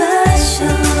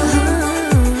special.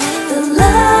 The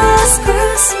last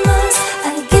Christmas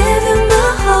I gave you my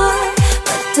heart,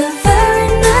 but the very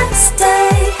next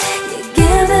day you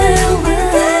gave it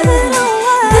away.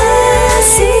 This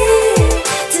year,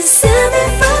 to save me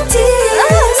from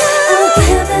tears, I'll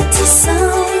give it to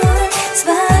someone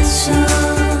special.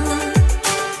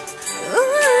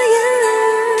 Oh yeah.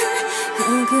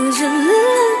 How could you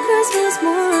leave Christmas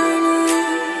morning?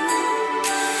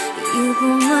 You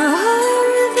broke my heart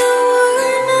without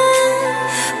warning.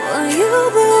 Boy, you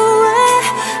blew it.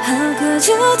 How could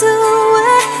you do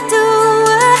it? Do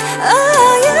it?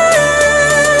 Oh yeah.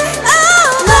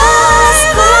 Last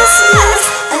Christmas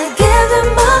I gave you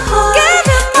my heart,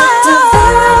 but the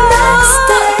very next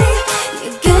day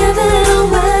you gave it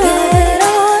away.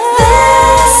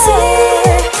 This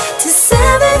year, to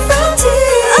save me from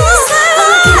tears,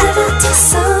 I'll give it to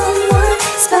someone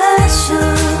special.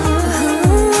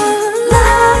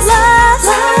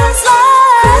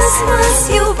 Last Christmas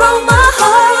you broke my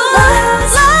heart.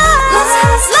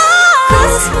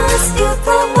 Last Christmas you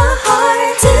broke my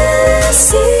heart.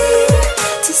 This year,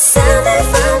 to save me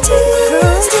from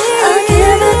tears, I'll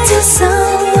give it to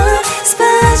someone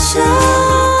special.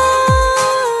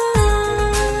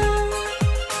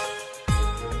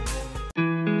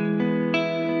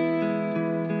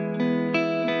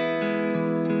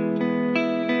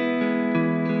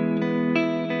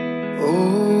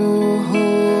 Oh,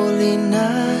 holy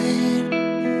night,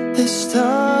 the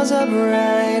stars are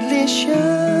brightly shining.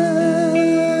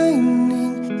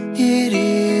 It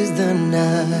is the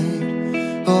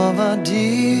night of our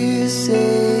dear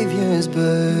Savior's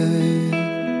birth.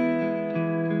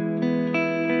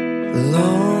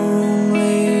 Long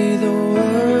lay the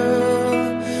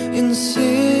world in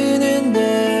sin and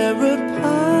error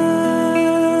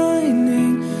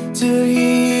pining, till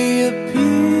He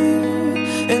appeared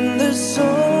and the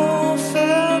soul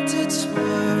felt its worth.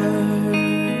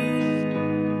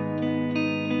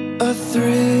 A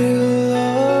thrill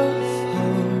of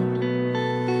hope,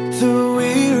 the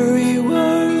weary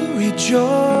world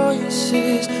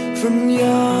rejoices from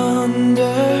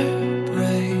yonder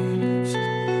breaks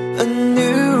a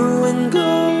new and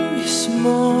glorious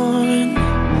morn.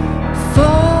 Fall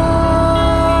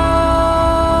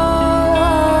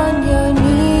on your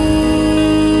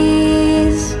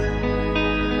knees,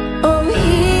 oh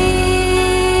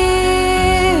hear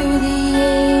the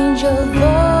angel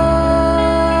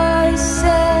voices,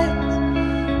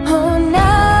 oh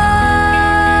night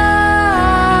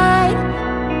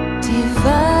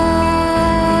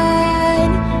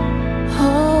divine,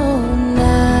 oh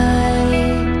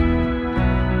night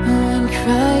when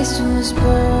Christ was born.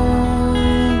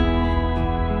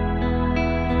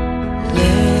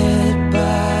 Led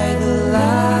by the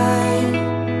light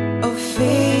of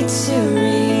faith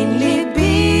serenely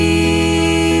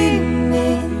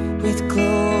beaming, with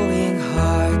glowing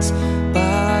hearts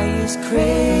by His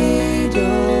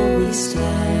cradle we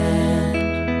stand.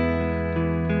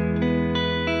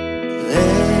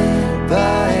 Led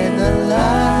by the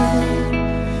light,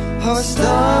 our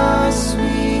stars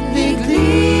sweetly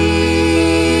gleaming,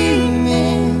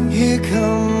 here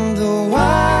come the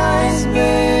wise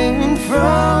men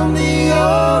from the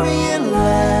Orient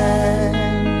land.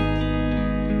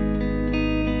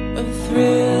 A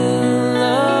thrill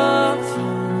of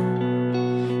hope,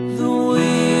 the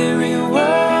weary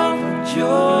world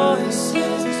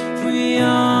rejoices, for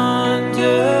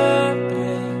yonder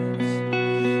breaks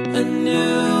a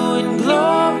new and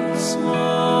glorious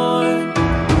morn.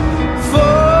 Fall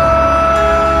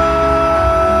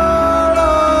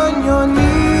on your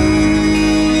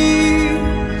knees,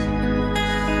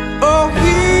 oh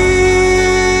hear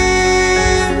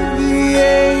the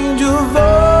angel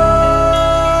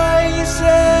voices,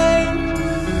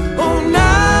 oh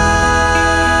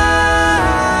night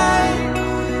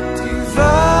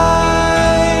divine,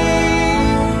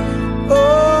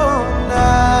 oh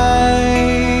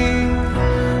night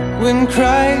when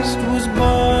Christ was born.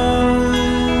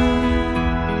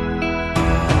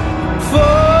 Fall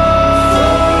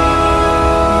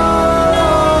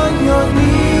on your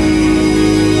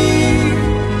knees,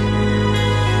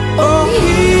 oh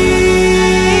hear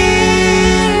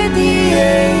the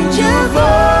angel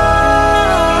voices,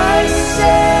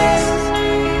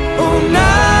 oh night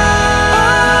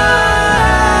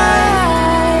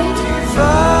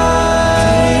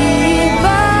divine,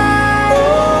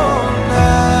 oh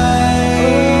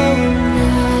night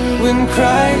when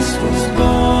Christ was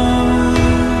born.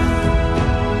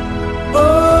 Oh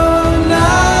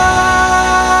night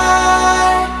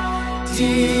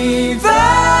divine,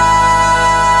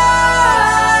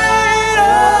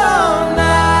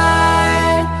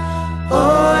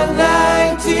 oh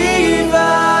night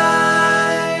divine.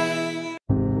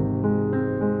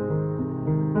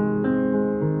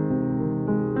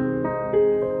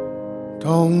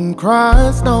 Don't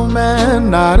cry, snowman,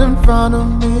 not in front of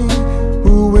me.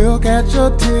 Who will catch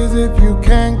your tears if you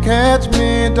can't catch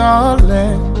me,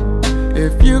 darling?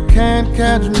 If you can't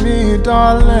catch me,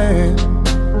 darling.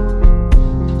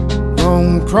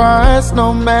 Don't cry,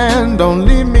 snowman, don't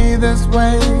leave me this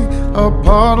way. A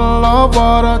puddle of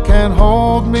water can't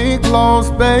hold me close,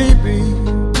 baby.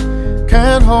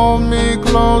 Can't hold me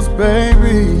close,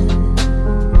 baby.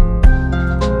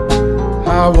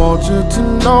 I want you to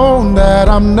know that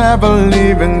I'm never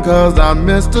leaving, 'cause I'm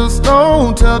Mr.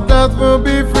 Snow till death will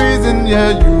be freezing.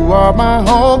 Yeah, you are my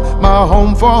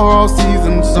home for all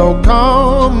seasons. So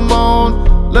come on,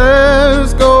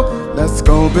 let's go. Let's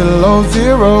go below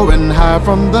zero and hide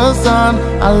from the sun.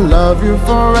 I love you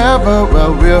forever,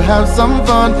 well we'll have some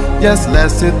fun. Yes,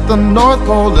 let's hit the North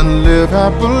Pole and live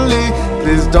happily.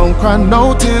 Please don't cry,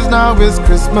 no tears, now it's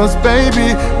Christmas,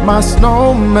 baby. My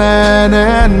snowman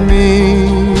and me,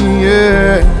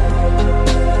 yeah.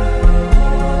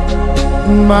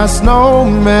 My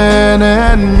snowman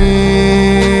and me,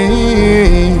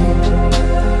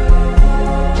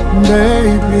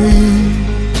 baby.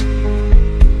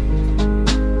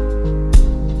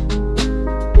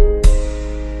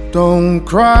 Don't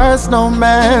cry,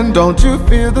 snowman, don't you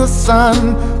feel the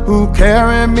sun who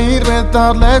carry me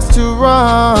without legs to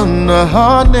run,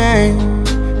 honey,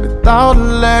 without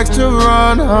legs to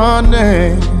run,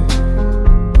 honey.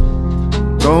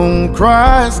 Don't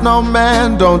cry,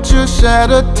 snowman, don't you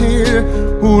shed a tear.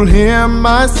 Who'll hear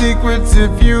my secrets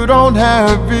if you don't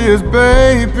have ears,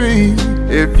 baby?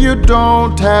 If you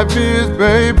don't have ears,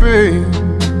 baby.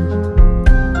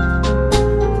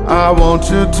 I want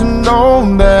you to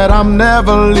know that I'm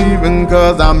never leaving,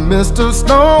 'cause I'm Mr.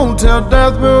 Snow till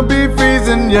death will be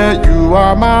freezing. Yeah, you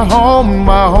are my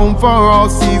home for all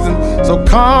seasons. So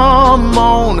come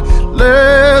on,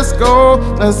 let's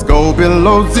go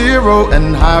below zero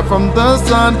and hide from the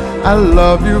sun. I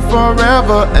love you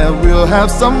forever and we'll have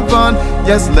some fun.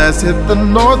 Yes, let's hit the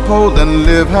North Pole and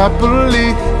live happily.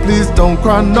 Please don't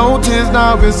cry, no tears,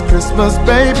 now it's Christmas,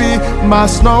 baby. My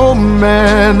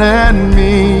snowman and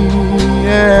me,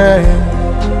 yeah.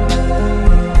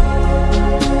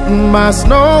 My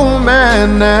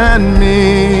snowman and me,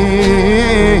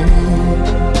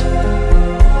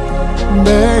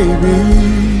 baby.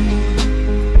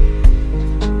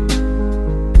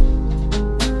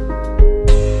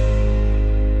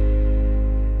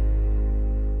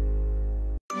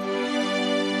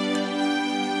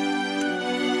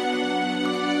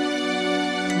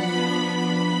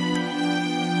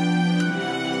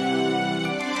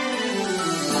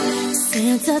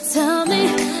 Santa, tell me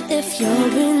if you're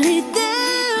really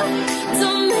there.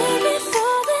 Don't make me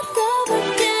fall in love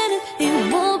again if you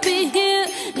won't be here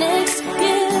next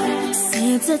year.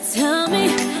 Santa, tell me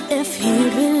if he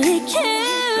really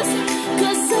cares,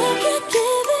 'cause I can't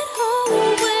give it all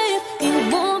away if he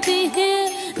won't be here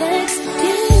next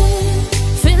year.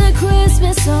 Feeling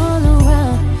Christmas all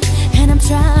around, and I'm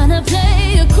trying to play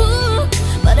it cool,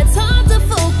 but it's hard to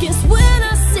focus when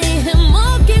I see him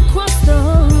walking across the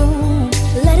room.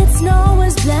 Let it snow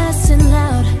is blasting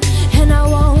loud, and I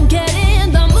won't get in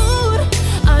the mood.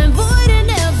 I'm avoiding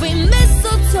every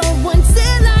mistletoe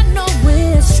until I know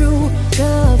it's true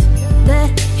love that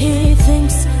he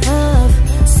thinks of.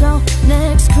 So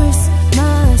next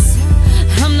Christmas,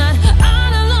 I'm not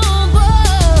all alone,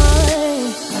 boy.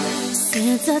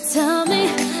 Santa, tell me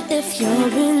if you're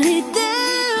really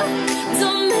there.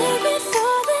 Don't make me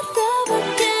fall in love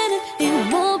again if you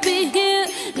won't be here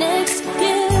next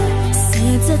year.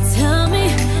 Santa, tell me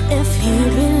if he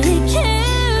really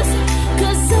cares,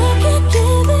 'cause I can't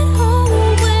give it all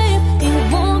away if he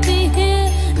won't be here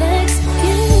next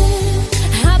year.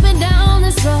 I've been down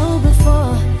this road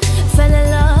before, fell in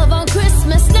love on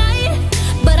Christmas night,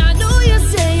 but I knew you'd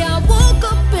say I woke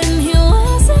up and he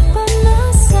wasn't by my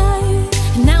side.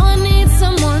 Now I need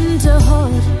someone to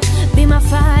hold, be my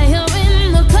fire in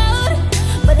the cold,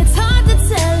 but it's hard to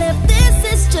tell if this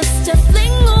is just a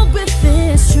fling or if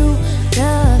it's true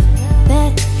love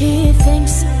that he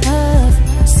thinks of.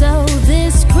 So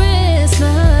this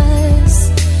Christmas,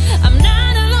 I'm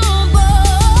not alone,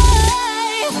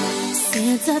 boy.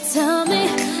 Santa, tell me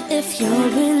if you're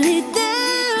really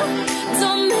there.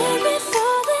 Don't make me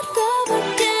fall in love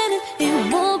again if you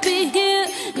won't be here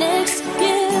next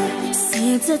year.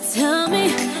 Santa, tell me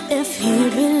if he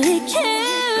really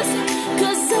cares,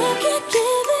 'cause I can't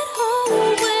give it all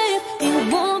away if he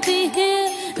won't be here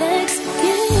next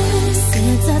year.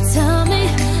 Santa, tell me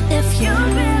if you're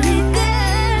really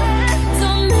there.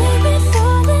 Don't make me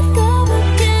fall in love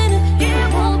again if you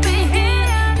won't be here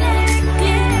next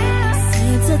year.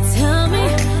 Santa, tell me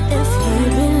if he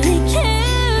really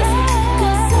cares,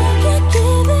 'cause I can't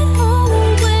give it all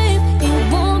away if he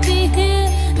won't be here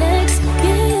next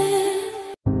year.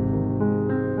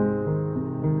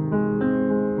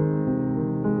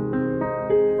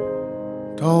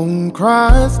 Don't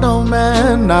cry,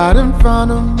 snowman, not in front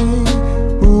of me.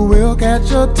 Who will catch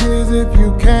your tears if you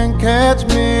can't catch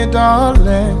me,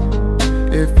 darling?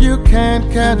 If you can't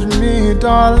catch me,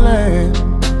 darling.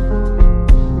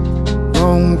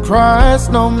 Don't cry,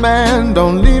 snowman,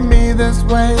 don't leave me this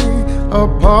way. A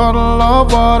puddle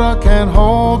of water can't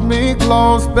hold me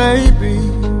close, baby.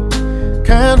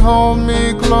 Can't hold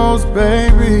me close,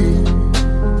 baby.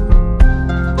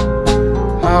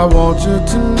 I want you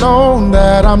to know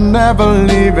that I'm never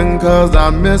leaving, 'cause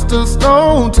I'm Mr.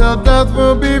 Snow till death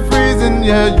will be freezing.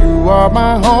 Yeah, you are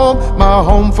my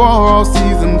home for all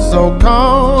seasons. So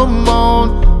come on,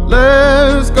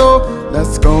 let's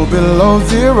go below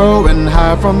zero and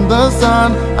hide from the sun.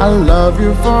 I love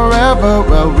you forever,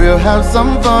 well, we'll have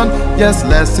some fun. Yes,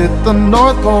 let's hit the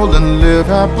North Pole and live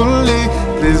happily.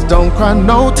 Please don't cry,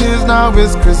 no tears, now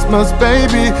it's Christmas,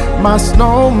 baby. My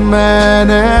snowman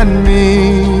and me,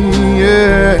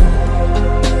 yeah.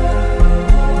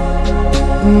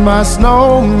 My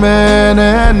snowman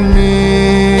and me,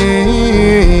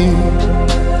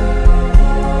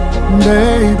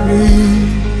 baby.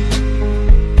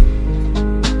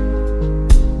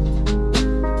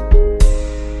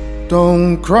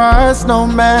 Don't Don't cry,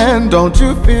 snowman, don't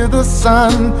you feel the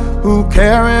sun who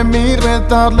carry me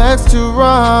without legs to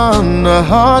run,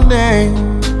 honey,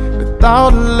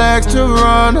 without legs to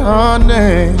run,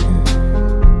 honey.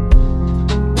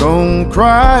 Don't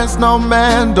cry,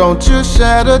 snowman, don't you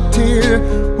shed a tear.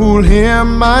 Who'll hear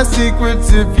my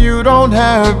secrets if you don't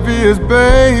have ears,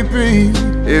 baby?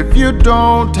 If you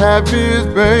don't have ears,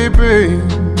 baby.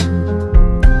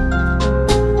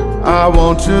 I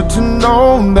want you to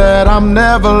know that I'm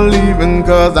never leaving,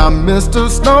 'cause I'm Mr.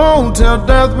 Snow till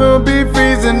death will be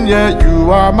freezing. Yeah,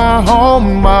 you are my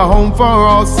home for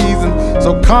all seasons.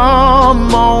 So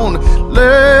come on,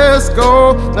 let's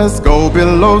go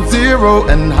below zero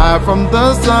and hide from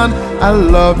the sun. I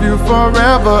love you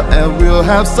forever and we'll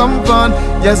have some fun.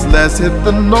 Yes, let's hit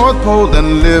the North Pole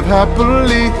and live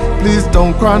happily. Please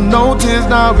don't cry, no tears,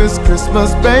 now it's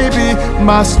Christmas, baby.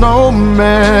 My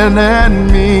snowman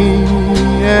and me,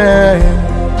 yeah.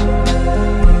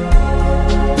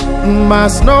 My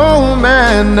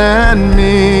snowman and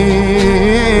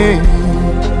me,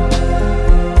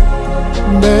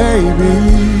 baby.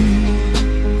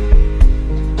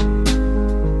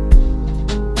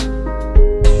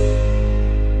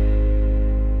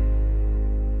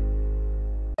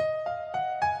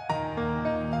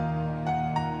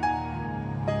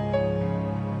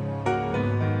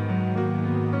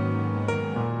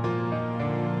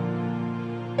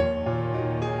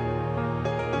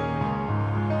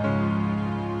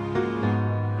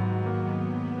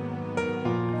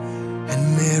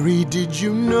 Mary, did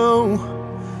you know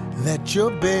that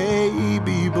your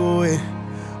baby boy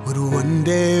would one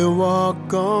day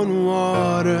walk on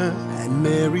water? And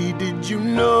Mary, did you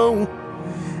know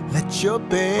that your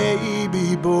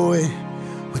baby boy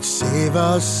would save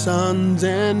our sons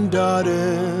and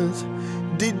daughters?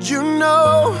 Did you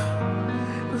know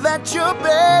that your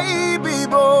baby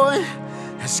boy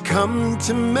has come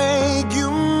to make you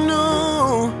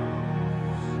new?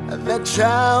 That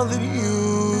child that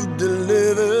you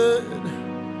delivered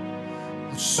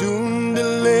will soon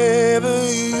deliver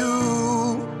you.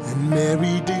 And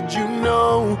Mary, did you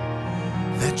know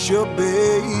that your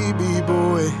baby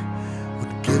boy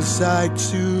would give sight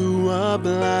to a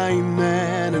blind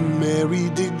man? And Mary,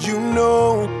 did you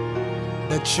know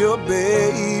that your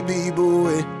baby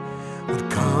boy would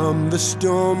calm the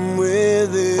storm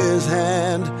with his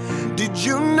hand? Did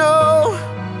you know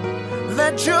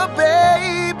that your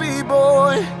baby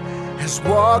boy has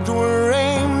walked where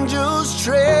angels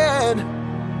tread?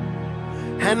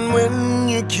 And when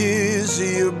you kiss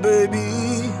your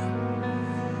baby,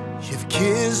 you've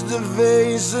kissed the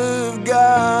face of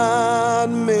God.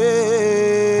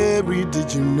 Mary,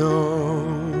 did you know?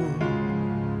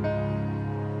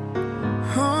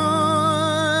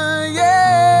 Oh,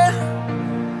 yeah.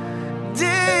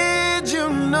 Did you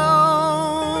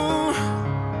know?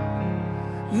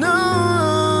 No.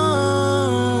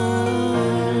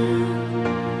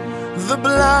 The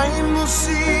blind will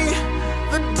see,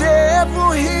 the deaf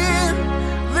will hear,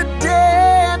 the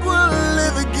dead will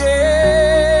live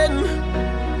again.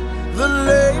 The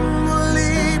lame will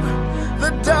leap,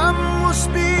 the dumb will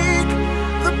speak,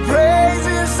 the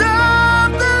praises of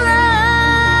the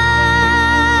Lamb.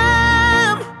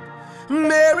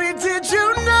 Mary, did you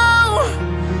know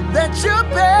that your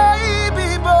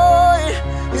baby boy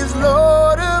is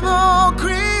Lord of all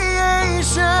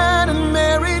creation? And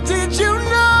Mary, did you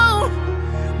know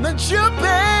that your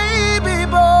baby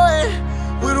boy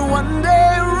would one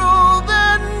day rule the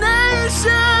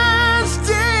nations?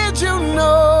 Did you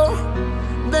know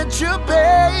that your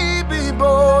baby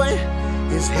boy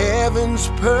is heaven's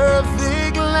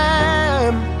perfect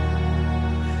lamb?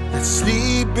 That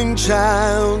sleeping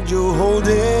child you're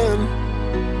holding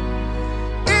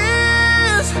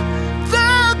is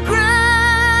the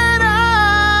great I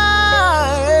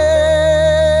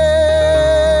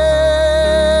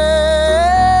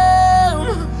am.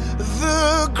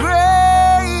 The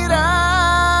great I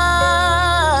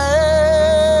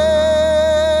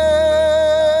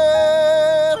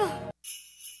am.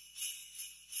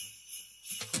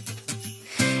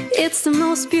 It's the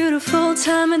most beautiful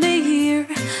time of the year.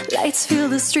 Lights fill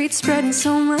the streets, spreading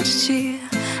so much cheer.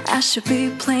 I should be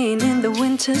playing in the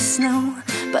winter snow,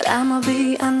 but I'ma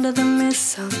be under the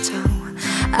mistletoe.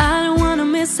 I don't wanna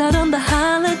miss out on the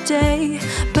holiday,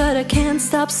 but I can't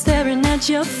stop staring at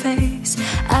your face.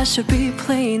 I should be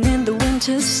playing in the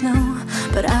winter snow,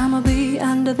 but I'ma be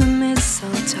under the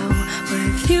mistletoe.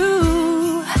 With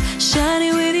you,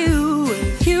 shining with you,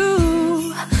 with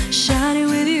you, shining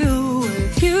with you,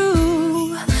 with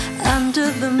you,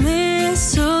 under the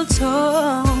mistletoe.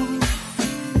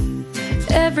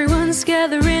 Everyone's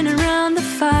gathering around the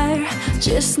fire,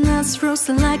 Chestnuts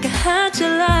roasting like a hot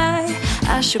July.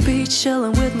 I should be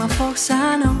chilling with my folks,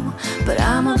 I know, but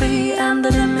I'ma be under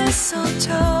the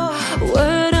mistletoe.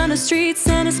 Word on the streets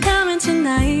and it's coming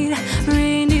tonight.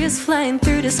 Reindeer's flying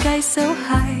through the sky so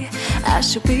high. I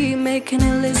should be making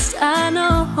a list, I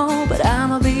know, but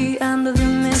I'ma be under the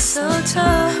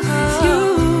mistletoe. With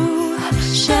you,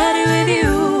 share it with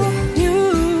you,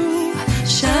 you,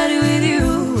 share it with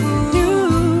you,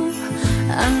 you,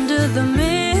 under the mistletoe.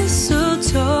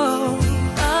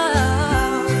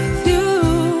 With you,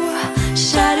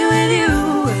 share it with you,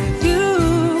 you,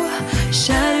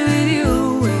 share it with you,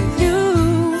 with you,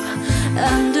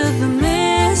 under the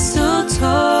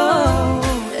mistletoe.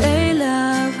 Hey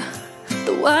love,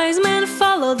 the wise men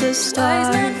followed the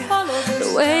star, the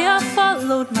way I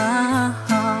followed my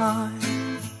heart,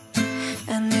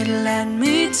 and it led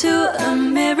me to a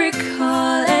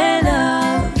miracle. Hey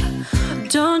love,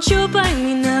 don't you buy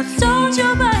me nothing, don't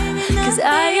you buy me nothing, 'cause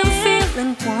I am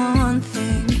feeling one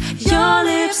thing, your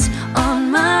lips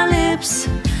on my lips.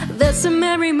 That's a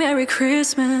merry, merry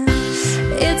Christmas.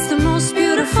 It's the most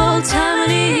beautiful time of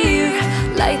the year.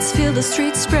 Lights fill the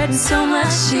streets, spreading so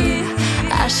much cheer.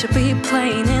 I should be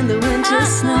playing in the winter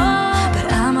snow, but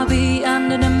I'ma be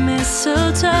under the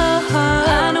mistletoe.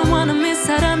 I don't wanna miss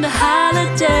out on the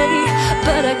holiday,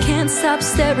 but I can't stop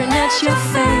staring at your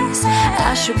face.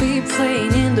 I should be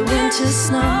playing in the winter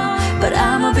snow, but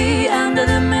I'ma be under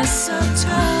the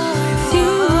mistletoe. With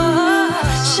you,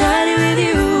 share it with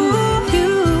you,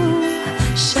 you,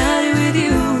 share it with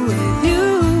you,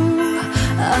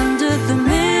 under the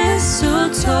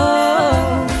mistletoe.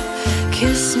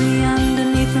 Kiss me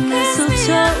underneath the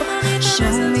mistletoe.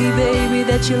 Show me, baby,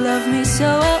 that you love me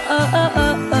so.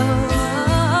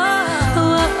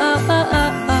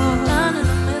 Under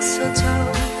the mistletoe.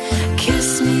 Kiss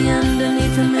me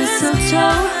underneath the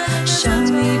mistletoe. Show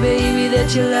me, baby, that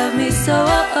you love me so.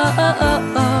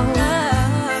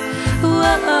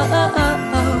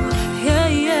 Yeah,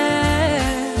 yeah.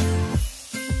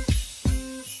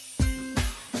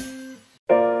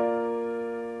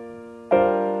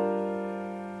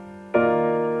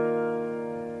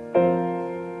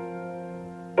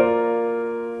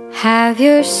 Have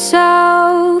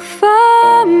yourself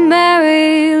a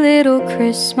merry little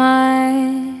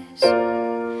Christmas.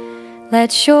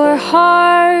 Let your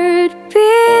heart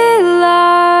be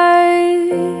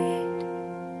light.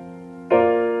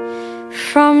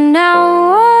 From now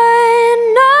on,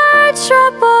 our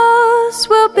troubles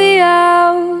will be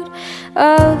out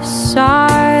of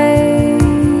sight.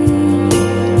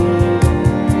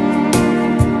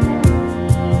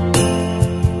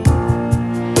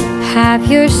 Have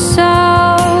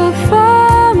yourself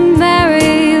a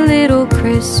merry little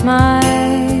Christmas.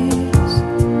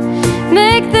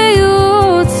 Make the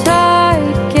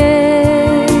Yuletide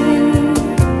gay.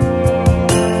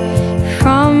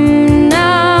 From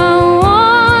now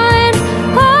on,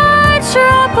 our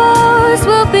troubles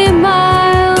will be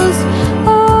miles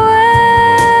away.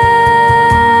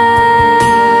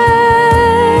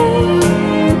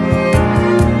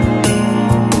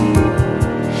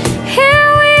 Here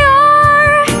we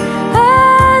are,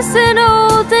 as in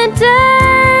olden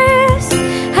days,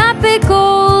 happy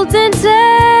golden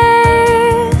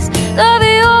days of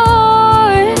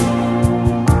yore.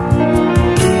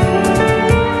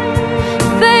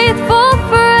 Faithful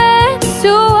friends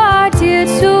who are dear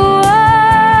to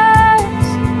us,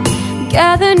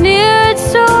 gather near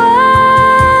to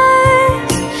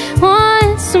us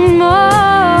once more.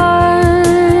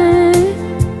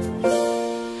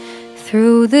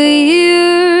 Through the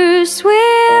years we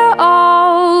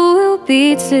all will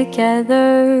be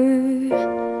together,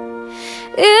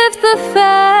 if the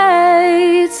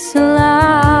fates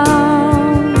allow.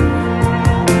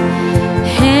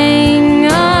 Hang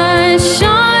a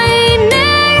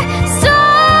shining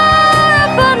star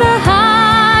upon the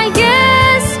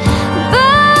highest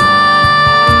bough,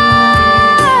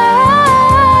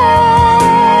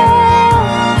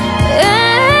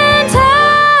 and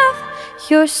have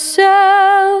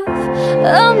yourself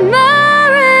a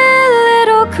merry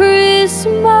little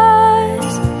Christmas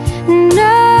now.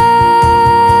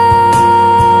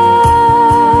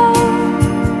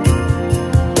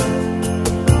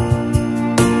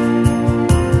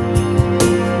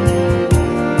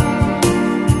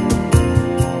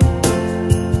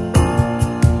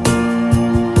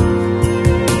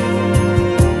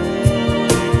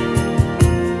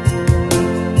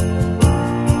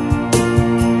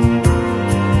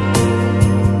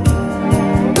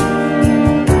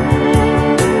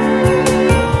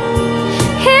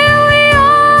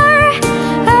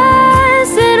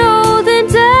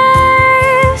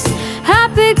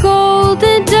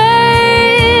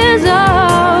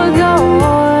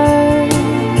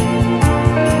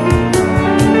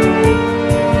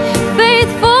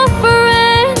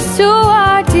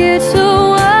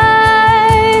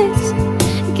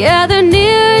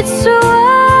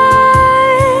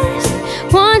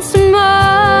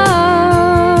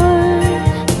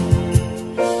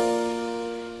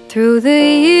 Through the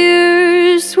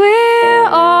years we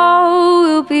all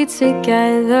will be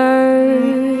together,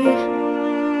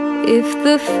 if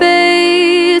the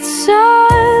fates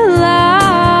allow.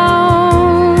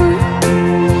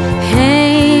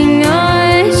 Hang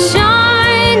a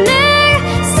shining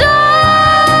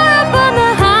star upon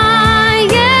the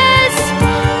highest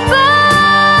bough,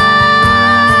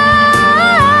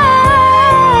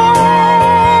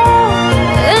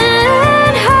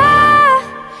 and have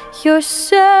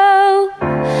yourself a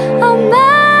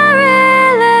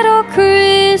merry little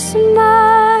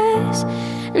Christmas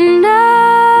now.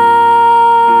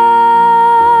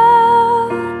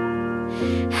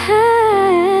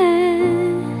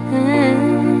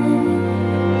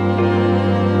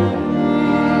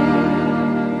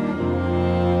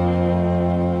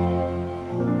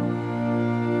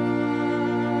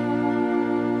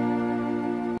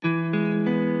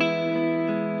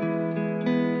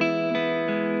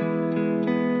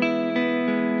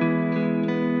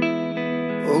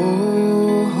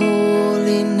 Oh,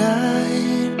 holy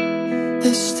night,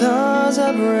 the stars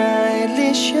are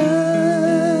brightly shining.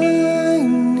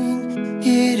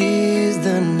 It is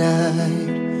the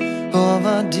night of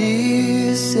our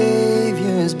dear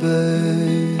Savior's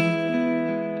birth.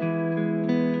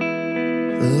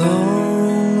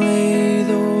 Long lay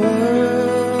the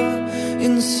world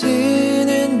in sin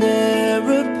and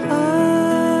error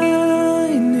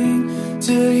pining,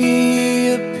 till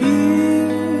He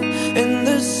appeared and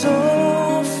the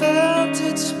soul felt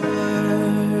its worth.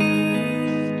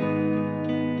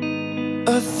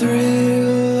 A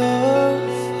thrill of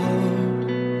hope,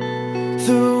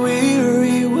 the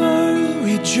weary world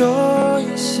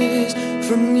rejoices.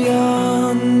 From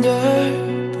yonder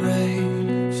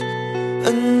breaks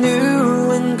a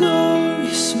new and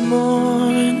glorious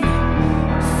morn.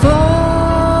 Fall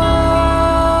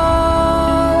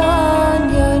on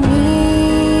your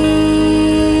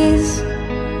knees,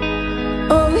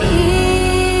 oh,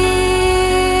 hear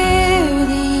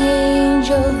the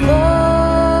angel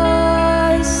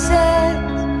voices.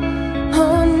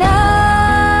 Oh, night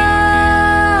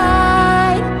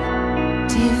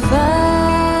divine,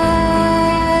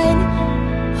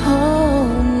 oh,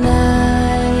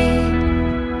 night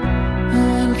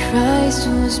when Christ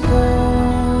was born.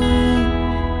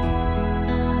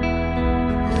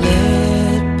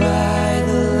 Led by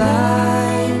the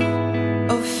light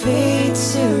of faith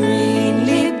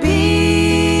serenely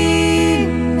beaming,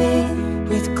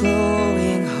 with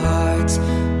glowing hearts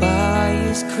by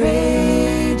His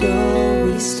cradle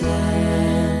we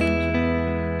stand.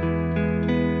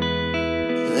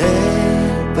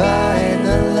 Led by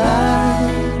the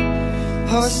light,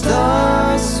 our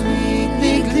stars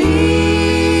sweetly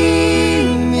gleaming,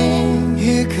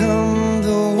 here come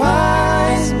the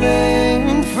wise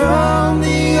men from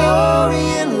the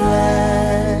Orient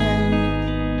land.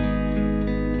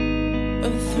 A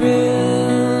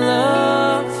thrill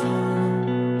of hope,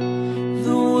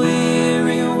 the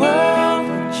weary world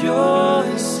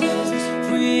rejoices.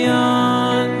 For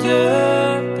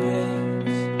yonder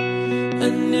breaks a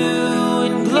new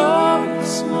and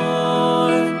glorious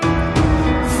morn.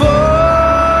 Fall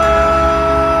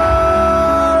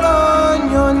on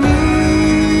your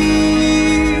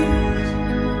knees,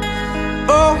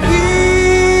 oh,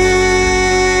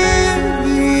 hear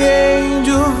the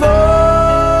angel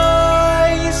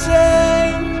voices.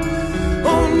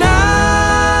 Oh,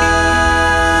 night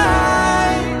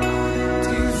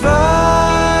divine,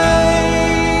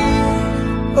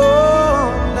 oh,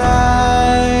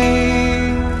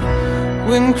 night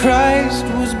when Christ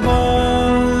was born.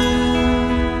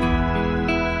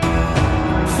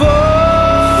 Fall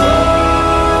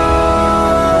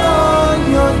on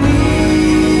your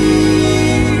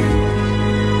knees,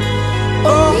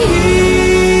 oh,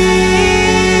 hear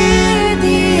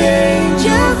the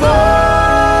angel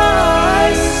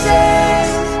voices.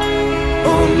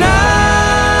 Oh, night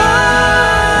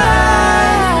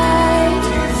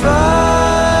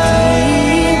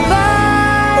divine,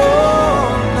 oh,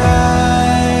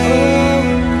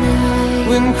 night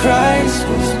when Christ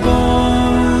was born.